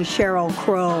seeing Sheryl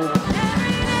Crow.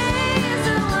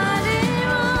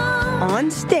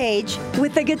 On stage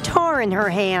with a guitar in her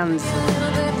hands.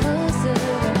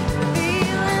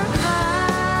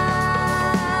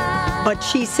 But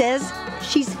she says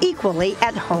she's equally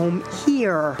at home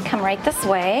here. Come right this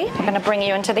way. We're going to bring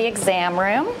you into the exam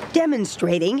room.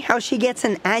 Demonstrating how she gets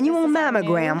an annual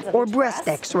mammogram or breast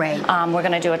x-ray. We're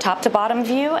going to do a top to bottom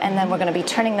view, and then we're going to be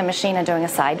turning the machine and doing a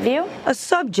side view. A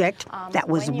subject that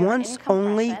was once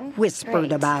only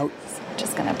whispered about.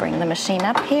 Just going to bring the machine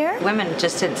up here. Women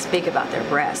just didn't speak about their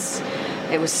breasts.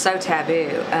 It was so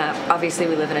taboo. Obviously,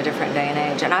 we live in a different day and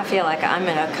age, and I feel like I'm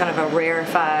in a kind of a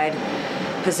rarefied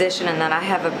position in that I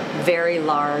have a very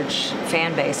large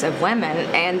fan base of women,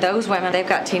 and those women, they've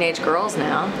got teenage girls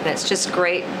now, and it's just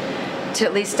great to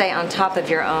at least stay on top of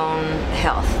your own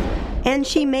health. And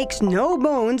she makes no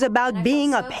bones about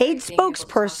being a paid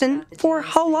spokesperson for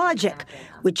Hologic,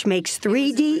 which makes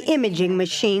 3D imaging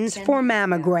machines for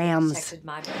mammograms.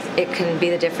 It can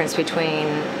be the difference between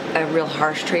a real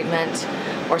harsh treatment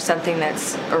or something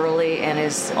that's early and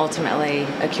is ultimately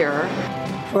a cure.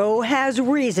 Crow has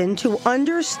reason to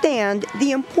understand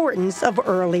the importance of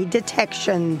early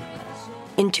detection.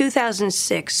 In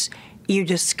 2006, you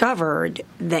discovered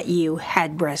that you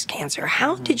had breast cancer.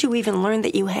 How did you even learn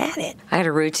that you had it? I had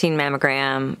a routine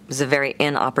mammogram. It was a very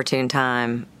inopportune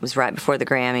time. It was right before the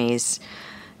Grammys.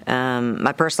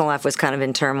 My personal life was kind of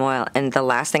in turmoil, and the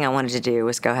last thing I wanted to do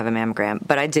was go have a mammogram,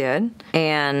 but I did,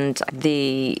 and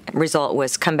the result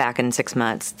was come back in 6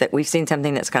 months, that we've seen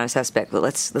something that's kind of suspect, but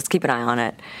let's keep an eye on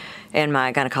it. And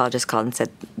my gynecologist called and said,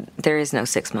 there is no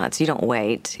 6 months. You don't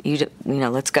wait. You know,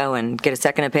 let's go and get a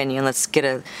second opinion. Let's get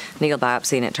a needle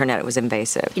biopsy, and it turned out it was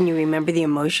invasive. Can you remember the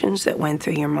emotions that went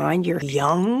through your mind? You're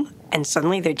young, and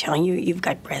suddenly they're telling you you've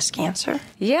got breast cancer?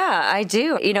 Yeah, I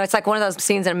do. You know, it's like one of those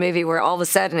scenes in a movie where all of a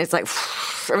sudden it's like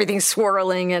everything's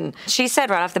swirling. And she said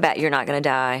right off the bat, you're not going to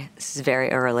die. This is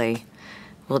very early.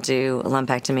 We'll do a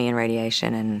lumpectomy and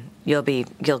radiation, and you'll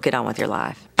get on with your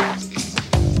life.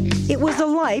 It was a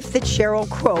life that Sheryl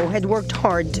Crow had worked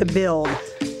hard to build.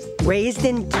 Raised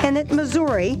in Kennett,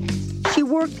 Missouri, she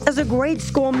worked as a grade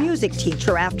school music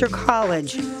teacher after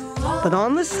college. But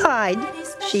on the side,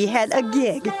 she had a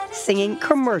gig singing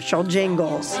commercial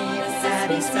jingles.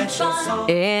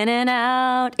 In and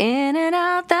out,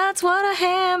 that's what a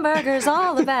hamburger's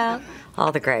all about.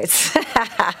 All the greats.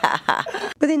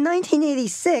 But in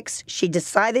 1986, she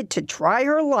decided to try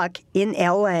her luck in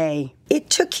L.A. It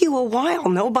took you a while.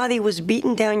 Nobody was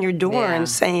beating down your door and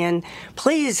saying,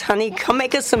 please, honey, come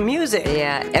make us some music.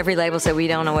 Yeah, every label said we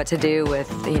don't know what to do with,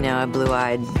 a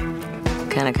blue-eyed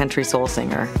kind of country soul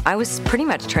singer. I was pretty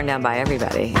much turned down by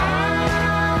everybody.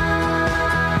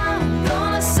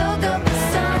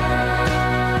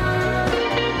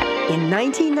 In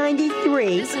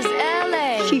 1993,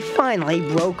 she finally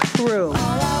broke through.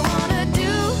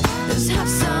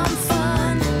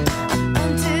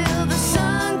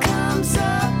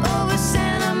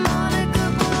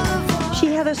 She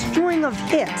had a string of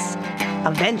hits,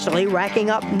 eventually racking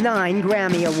up 9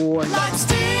 Grammy Awards.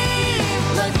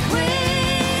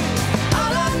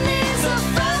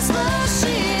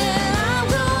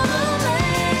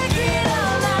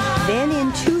 Then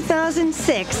in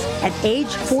 2006, at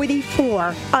age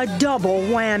 44, a double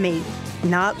whammy.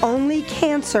 Not only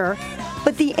cancer,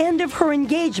 but the end of her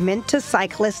engagement to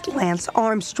cyclist Lance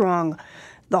Armstrong.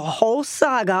 The whole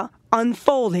saga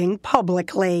unfolding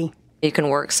publicly. You can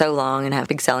work so long and have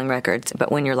big selling records,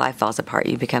 but when your life falls apart,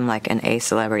 you become like an A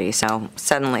celebrity. So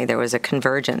suddenly there was a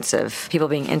convergence of people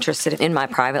being interested in my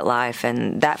private life,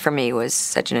 and that for me was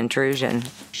such an intrusion.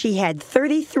 She had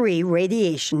 33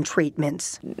 radiation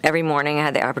treatments. Every morning I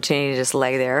had the opportunity to just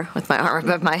lay there with my arm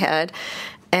above my head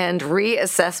and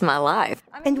reassess my life.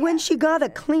 And when she got a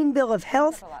clean bill of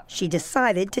health, she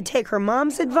decided to take her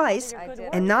mom's advice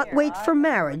and not wait for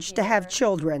marriage to have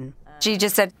children. She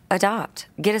just said, adopt,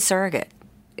 get a surrogate.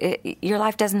 Your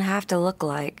life doesn't have to look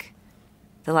like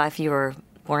the life you were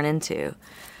born into.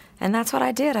 And that's what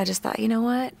I did. I just thought, you know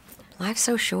what? Life's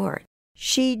so short.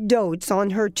 She dotes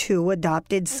on her 2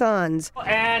 adopted sons.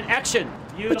 And action.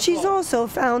 Beautiful. But she's also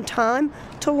found time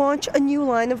to launch a new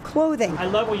line of clothing. I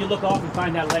love when you look off and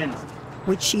find that lens.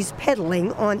 Which she's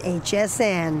peddling on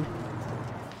HSN.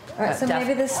 All right, so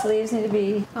maybe the sleeves need to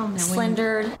be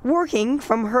slendered. Working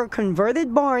from her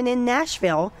converted barn in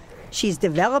Nashville, she's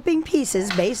developing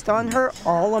pieces based on her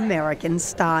all-American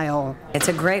style. It's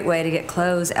a great way to get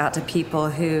clothes out to people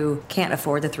who can't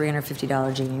afford the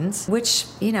 $350 jeans, which,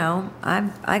 you know,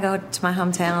 I go to my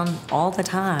hometown all the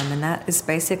time, and that is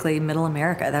basically middle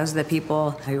America. Those are the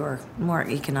people who are more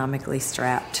economically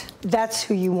strapped. That's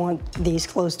who you want these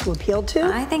clothes to appeal to?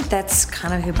 I think that's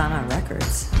kind of who buy my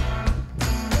records.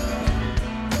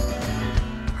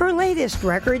 Her latest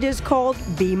record is called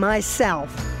Be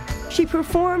Myself. She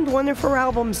performed one of her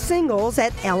album's singles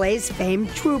at LA's famed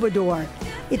Troubadour.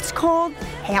 It's called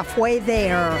Halfway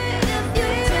There.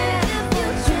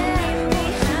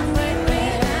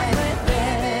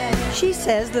 She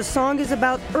says the song is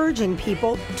about urging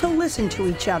people to listen to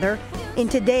each other in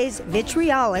today's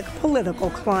vitriolic political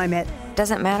climate.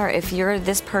 Doesn't matter if you're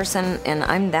this person and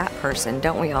I'm that person.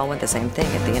 Don't we all want the same thing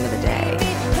at the end of the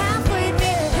day?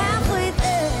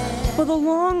 But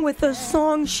along with the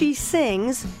song she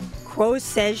sings, Crow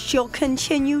says she'll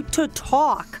continue to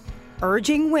talk,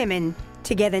 urging women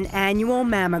to get an annual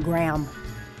mammogram.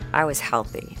 I was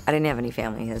healthy. I didn't have any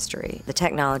family history. The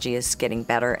technology is getting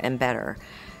better and better.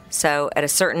 So at a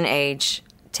certain age,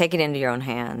 take it into your own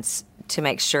hands to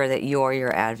make sure that you're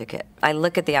your advocate. I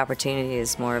look at the opportunity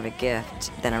as more of a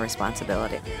gift than a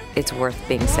responsibility. It's worth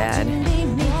being said.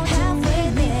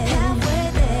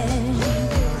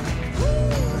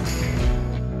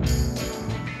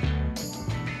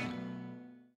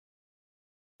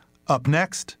 Up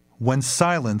next, when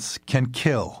silence can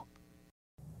kill.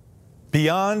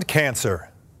 Beyond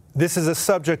cancer, this is a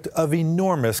subject of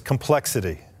enormous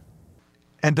complexity.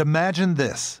 And imagine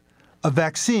this, a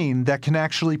vaccine that can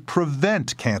actually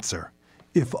prevent cancer,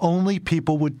 if only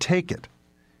people would take it.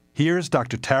 Here's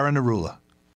Dr. Tara Narula.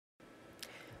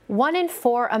 1 in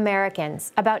 4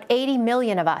 Americans, about 80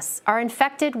 million of us, are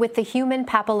infected with the human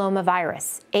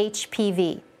papillomavirus,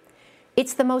 HPV.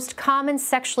 It's the most common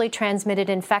sexually transmitted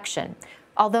infection,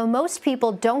 although most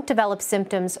people don't develop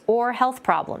symptoms or health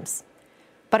problems.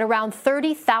 But around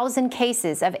 30,000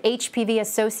 cases of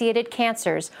HPV-associated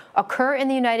cancers occur in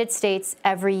the United States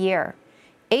every year.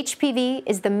 HPV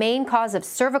is the main cause of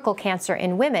cervical cancer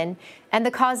in women and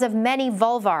the cause of many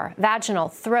vulvar, vaginal,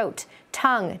 throat,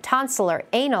 tongue, tonsillar,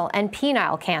 anal, and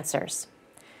penile cancers.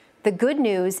 The good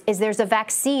news is there's a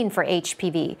vaccine for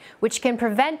HPV, which can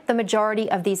prevent the majority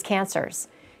of these cancers.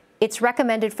 It's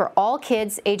recommended for all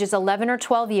kids ages 11 or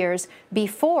 12 years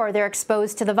before they're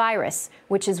exposed to the virus,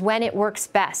 which is when it works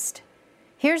best.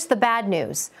 Here's the bad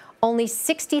news. Only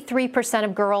 63%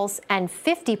 of girls and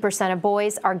 50% of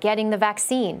boys are getting the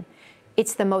vaccine.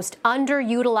 It's the most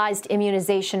underutilized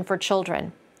immunization for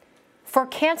children. For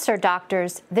cancer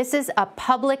doctors, this is a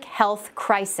public health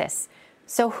crisis.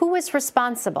 So who is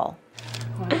responsible?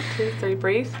 1, 2, 3,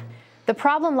 breathe. The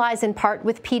problem lies in part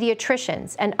with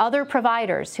pediatricians and other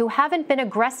providers who haven't been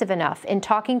aggressive enough in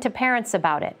talking to parents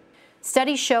about it.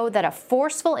 Studies show that a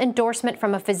forceful endorsement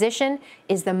from a physician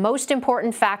is the most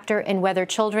important factor in whether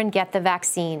children get the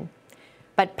vaccine.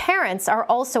 But parents are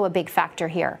also a big factor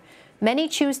here. Many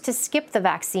choose to skip the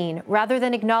vaccine rather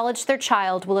than acknowledge their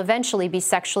child will eventually be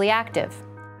sexually active.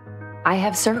 I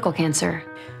have cervical cancer.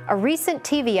 A recent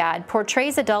TV ad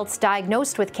portrays adults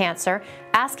diagnosed with cancer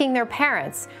asking their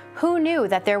parents who knew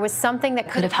that there was something that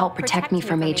could have helped protect me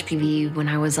from HPV when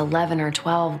I was 11 or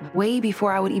 12, way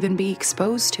before I would even be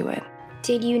exposed to it.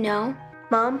 Did you know?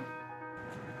 Mom?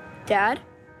 Dad?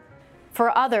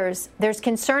 For others, there's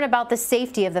concern about the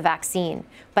safety of the vaccine,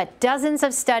 but dozens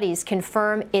of studies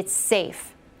confirm it's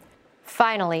safe.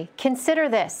 Finally, consider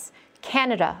this.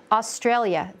 Canada,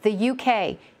 Australia, the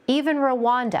UK, even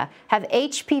Rwanda have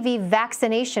HPV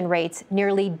vaccination rates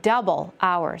nearly double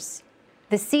ours.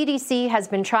 The CDC has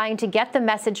been trying to get the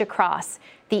message across.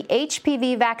 The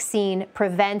HPV vaccine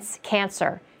prevents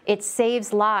cancer. It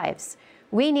saves lives.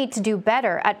 We need to do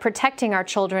better at protecting our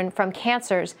children from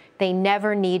cancers they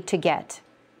never need to get.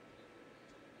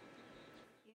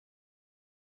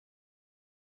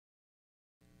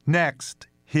 Next,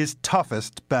 his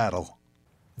toughest battle.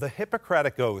 The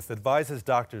Hippocratic Oath advises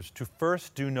doctors to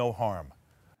first do no harm.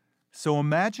 So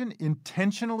imagine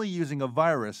intentionally using a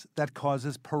virus that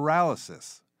causes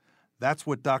paralysis. That's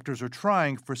what doctors are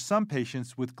trying for some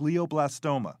patients with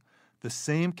glioblastoma, the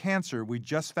same cancer we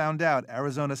just found out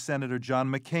Arizona Senator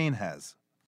John McCain has.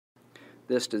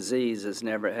 This disease has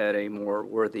never had a more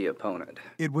worthy opponent.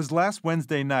 It was last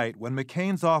Wednesday night when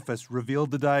McCain's office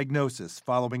revealed the diagnosis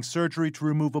following surgery to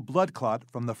remove a blood clot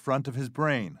from the front of his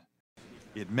brain.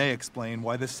 It may explain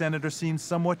why the senator seemed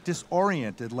somewhat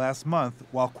disoriented last month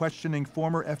while questioning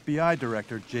former FBI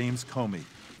Director James Comey.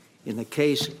 In the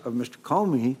case of Mr.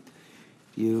 Comey,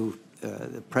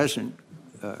 the President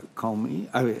Comey,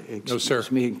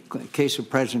 in the case of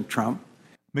President Trump.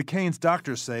 McCain's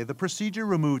doctors say the procedure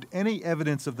removed any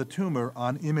evidence of the tumor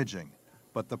on imaging.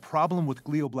 But the problem with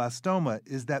glioblastoma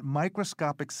is that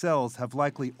microscopic cells have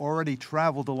likely already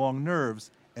traveled along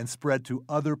nerves and spread to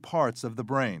other parts of the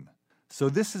brain. So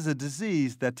this is a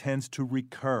disease that tends to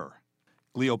recur.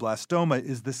 Glioblastoma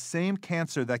is the same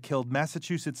cancer that killed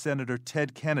Massachusetts Senator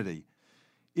Ted Kennedy.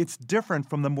 It's different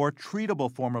from the more treatable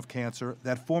form of cancer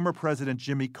that former President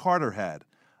Jimmy Carter had,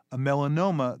 a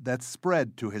melanoma that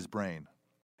spread to his brain.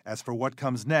 As for what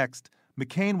comes next,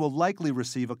 McCain will likely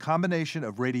receive a combination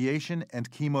of radiation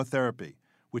and chemotherapy,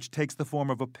 which takes the form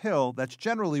of a pill that's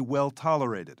generally well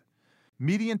tolerated.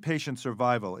 Median patient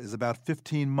survival is about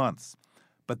 15 months.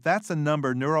 But that's a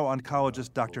number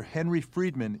neuro-oncologist Dr. Henry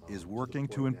Friedman is working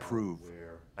to improve.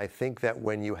 I think that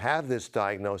when you have this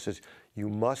diagnosis, you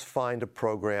must find a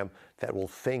program that will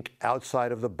think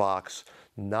outside of the box,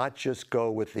 not just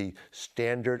go with the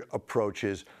standard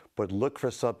approaches, but look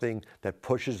for something that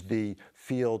pushes the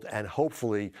field and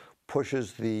hopefully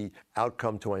pushes the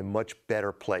outcome to a much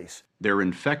better place. They're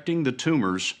infecting the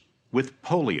tumors with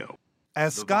polio.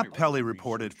 As Scott Pelley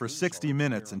reported for 60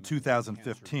 Minutes in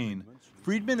 2015,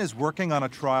 Friedman is working on a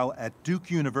trial at Duke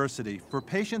University for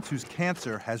patients whose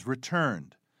cancer has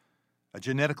returned. A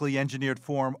genetically engineered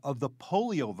form of the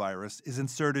polio virus is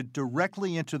inserted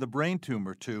directly into the brain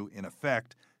tumor to, in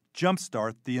effect,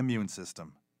 jumpstart the immune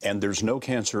system. And there's no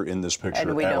cancer in this picture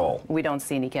and at all. We don't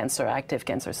see any active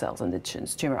cancer cells in the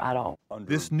tumor at all.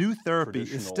 This new therapy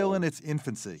is still in its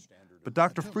infancy. But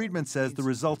Dr. Friedman says the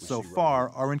results so far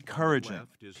are encouraging.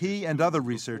 He and other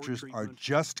researchers are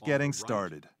just getting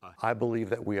started. I believe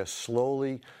that we are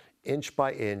slowly, inch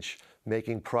by inch,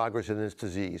 making progress in this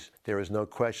disease. There is no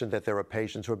question that there are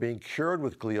patients who are being cured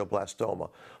with glioblastoma.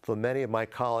 Though many of my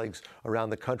colleagues around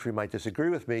the country might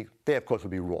disagree with me, they of course would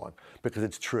be wrong, because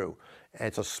it's true. And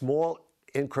it's a small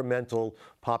incremental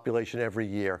population every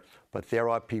year, but there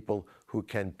are people who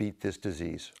can beat this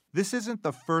disease. This isn't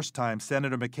the first time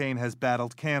Senator McCain has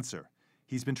battled cancer.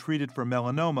 He's been treated for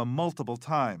melanoma multiple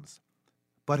times.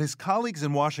 But his colleagues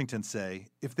in Washington say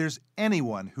if there's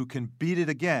anyone who can beat it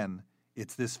again,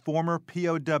 it's this former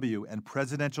POW and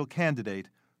presidential candidate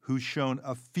who's shown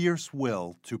a fierce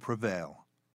will to prevail.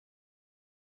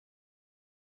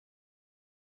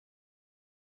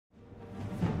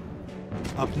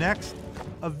 Up next,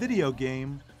 a video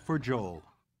game for Joel.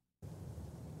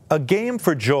 A game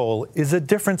for Joel is a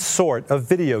different sort of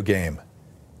video game.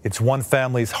 It's one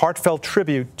family's heartfelt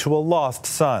tribute to a lost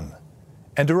son.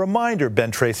 And a reminder,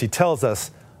 Ben Tracy tells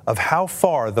us, of how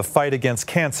far the fight against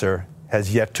cancer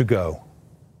has yet to go.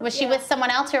 Was she with someone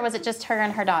else, or was it just her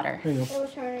and her daughter? It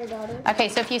was her and her daughter. Okay,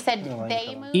 so if you said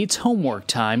they moved... It's homework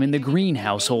time in the Green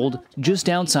household just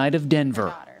outside of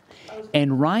Denver.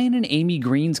 And Ryan and Amy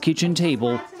Green's kitchen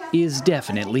table is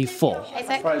definitely full.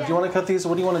 All right, do you want to cut these?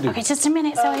 What do you want to do? Okay, just a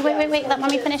minute. So wait. Let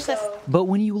me finish this. But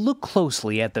when you look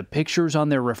closely at the pictures on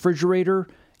their refrigerator,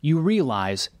 you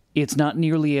realize it's not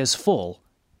nearly as full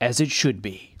as it should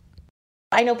be.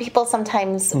 I know people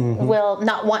sometimes will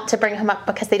not want to bring him up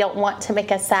because they don't want to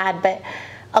make us sad, but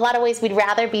a lot of ways we'd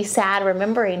rather be sad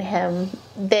remembering him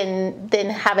than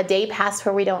have a day pass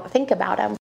where we don't think about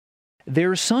him.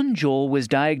 Their son Joel was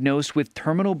diagnosed with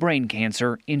terminal brain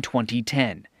cancer in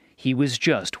 2010. He was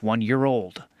just 1 year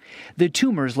old. The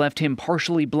tumors left him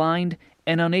partially blind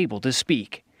and unable to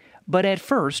speak. But at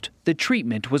first, the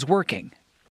treatment was working.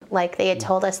 Like they had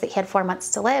told us that he had 4 months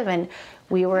to live, and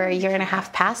we were a year and a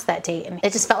half past that date. And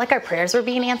it just felt like our prayers were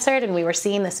being answered, and we were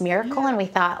seeing this miracle, and we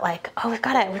thought, we've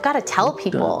got to tell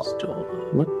people.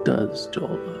 What does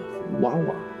Joel love?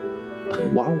 Wawa.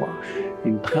 Wawa,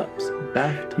 in cups,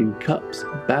 bathtubs,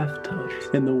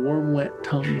 in the warm wet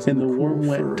tongues, and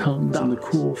the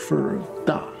cool fur of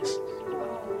DOS.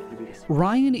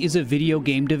 Ryan is a video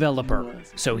game developer,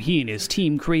 so he and his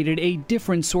team created a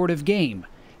different sort of game.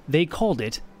 They called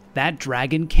it That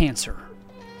Dragon Cancer.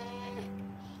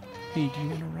 Hey, do you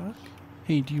want to rock?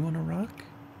 Hey, do you want to rock?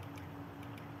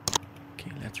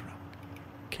 Okay, let's rock.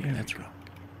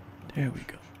 There we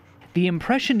go. The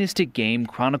impressionistic game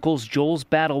chronicles Joel's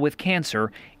battle with cancer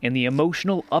and the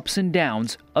emotional ups and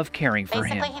downs of caring for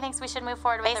him. Basically, he thinks we should move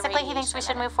forward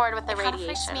with the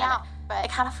radiation. It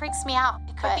kind of freaks me out.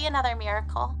 It could be another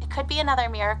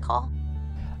miracle.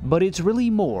 But it's really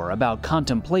more about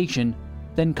contemplation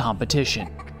than competition.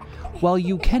 While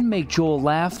you can make Joel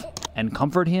laugh and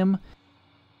comfort him,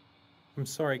 I'm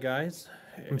sorry, guys.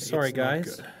 It's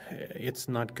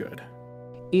not good.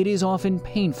 it is often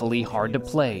painfully hard to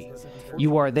play.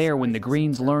 You are there when the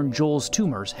Greens learn Joel's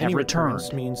tumors have returned.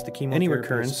 Any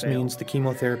recurrence means the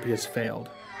chemotherapy has failed.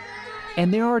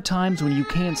 And there are times when you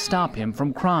can't stop him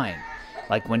from crying,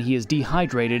 like when he is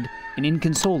dehydrated and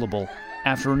inconsolable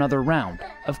after another round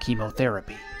of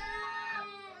chemotherapy.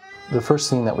 The first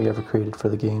scene that we ever created for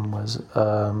the game was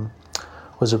a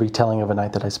retelling of a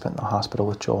night that I spent in the hospital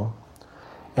with Joel.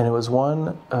 And it was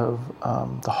one of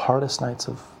the hardest nights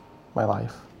of my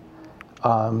life.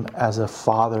 As a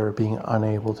father, being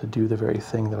unable to do the very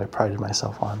thing that I prided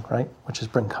myself on, right? Which is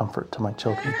bring comfort to my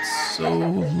children. It's so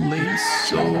late,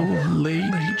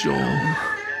 Joel.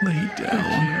 Lay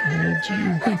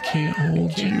down. I can't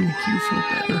hold you. Make you feel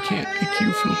better. Can't make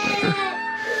you feel better.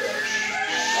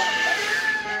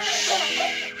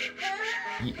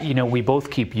 You know, we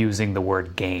both keep using the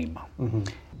word game. Mm-hmm.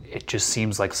 It just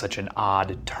seems like such an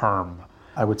odd term.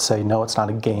 I would say, no, it's not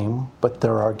a game, but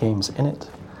there are games in it.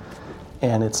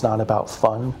 And it's not about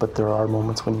fun, but there are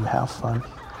moments when you have fun.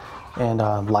 And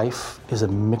life is a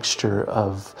mixture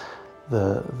of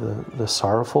the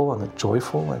sorrowful and the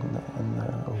joyful and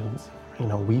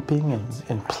the, weeping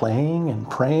and playing and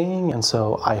praying. And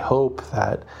so I hope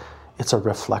that it's a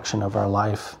reflection of our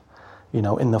life,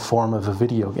 in the form of a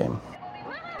video game.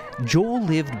 Joel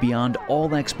lived beyond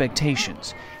all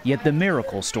expectations, yet the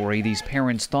miracle story these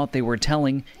parents thought they were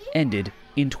telling ended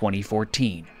in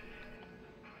 2014.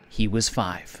 He was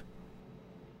 5.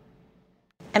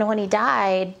 And when he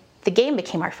died, the game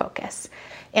became our focus.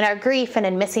 In our grief and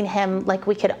in missing him,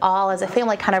 we could all as a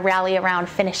family kind of rally around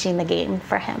finishing the game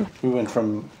for him. We went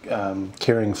from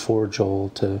caring for Joel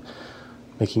to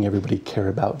making everybody care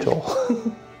about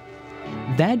Joel.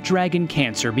 That Dragon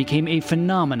Cancer became a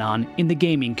phenomenon in the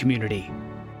gaming community.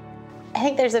 I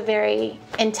think there's a very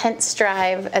intense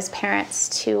drive as parents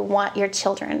to want your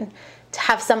children to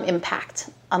have some impact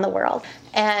on the world.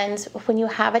 And when you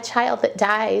have a child that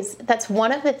dies, that's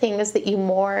one of the things that you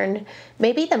mourn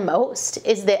maybe the most,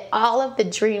 is that all of the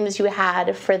dreams you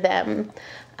had for them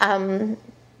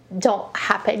don't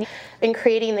happen. In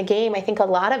creating the game, I think a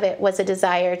lot of it was a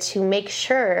desire to make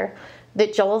sure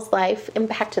that Joel's life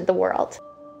impacted the world.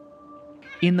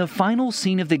 In the final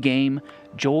scene of the game,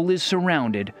 Joel is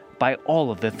surrounded by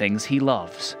all of the things he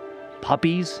loves: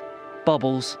 puppies,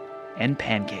 bubbles, and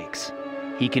pancakes.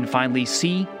 He can finally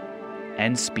see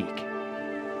and speak.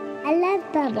 I love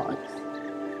bubbles.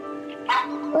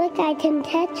 Look, I can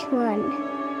catch one.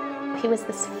 He was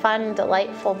this fun,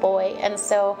 delightful boy, and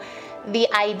so the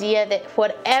idea that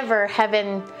whatever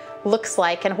heaven looks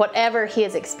like and whatever he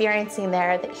is experiencing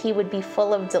there, that he would be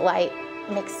full of delight,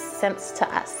 makes sense to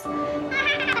us.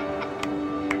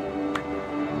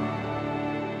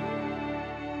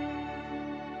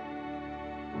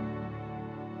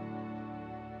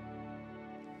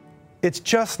 It's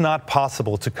just not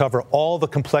possible to cover all the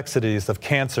complexities of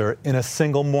cancer in a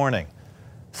single morning.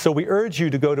 So we urge you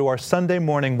to go to our Sunday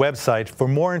morning website for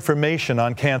more information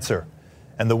on cancer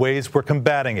and the ways we're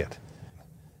combating it.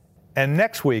 And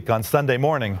next week on Sunday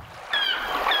Morning,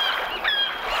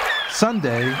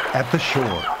 Sunday at the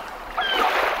Shore.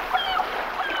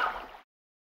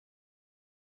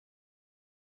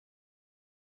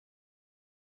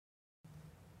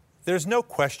 There's no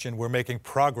question we're making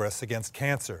progress against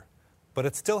cancer, but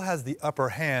it still has the upper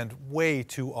hand way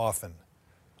too often.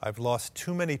 I've lost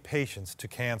too many patients to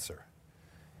cancer,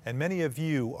 and many of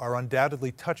you are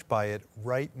undoubtedly touched by it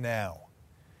right now.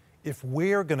 If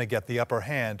we're going to get the upper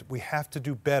hand, we have to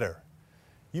do better.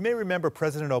 You may remember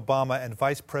President Obama and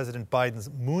Vice President Biden's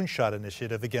Moonshot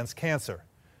Initiative against cancer,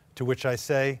 to which I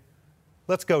say,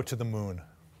 let's go to the moon.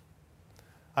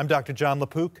 I'm Dr. John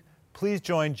LaPook. Please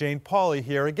join Jane Pauley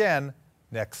here again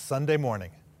next Sunday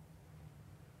morning.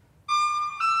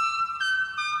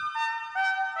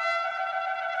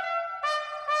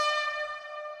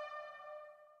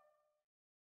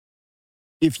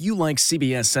 If you like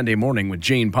CBS Sunday Morning with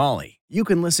Jane Pauley, you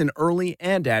can listen early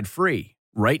and ad-free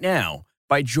right now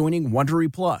by joining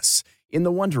Wondery Plus in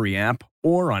the Wondery app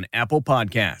or on Apple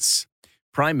Podcasts.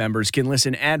 Prime members can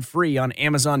listen ad-free on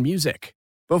Amazon Music.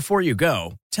 Before you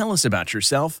go, tell us about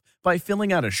yourself by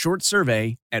filling out a short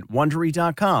survey at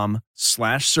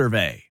Wondery.com/survey.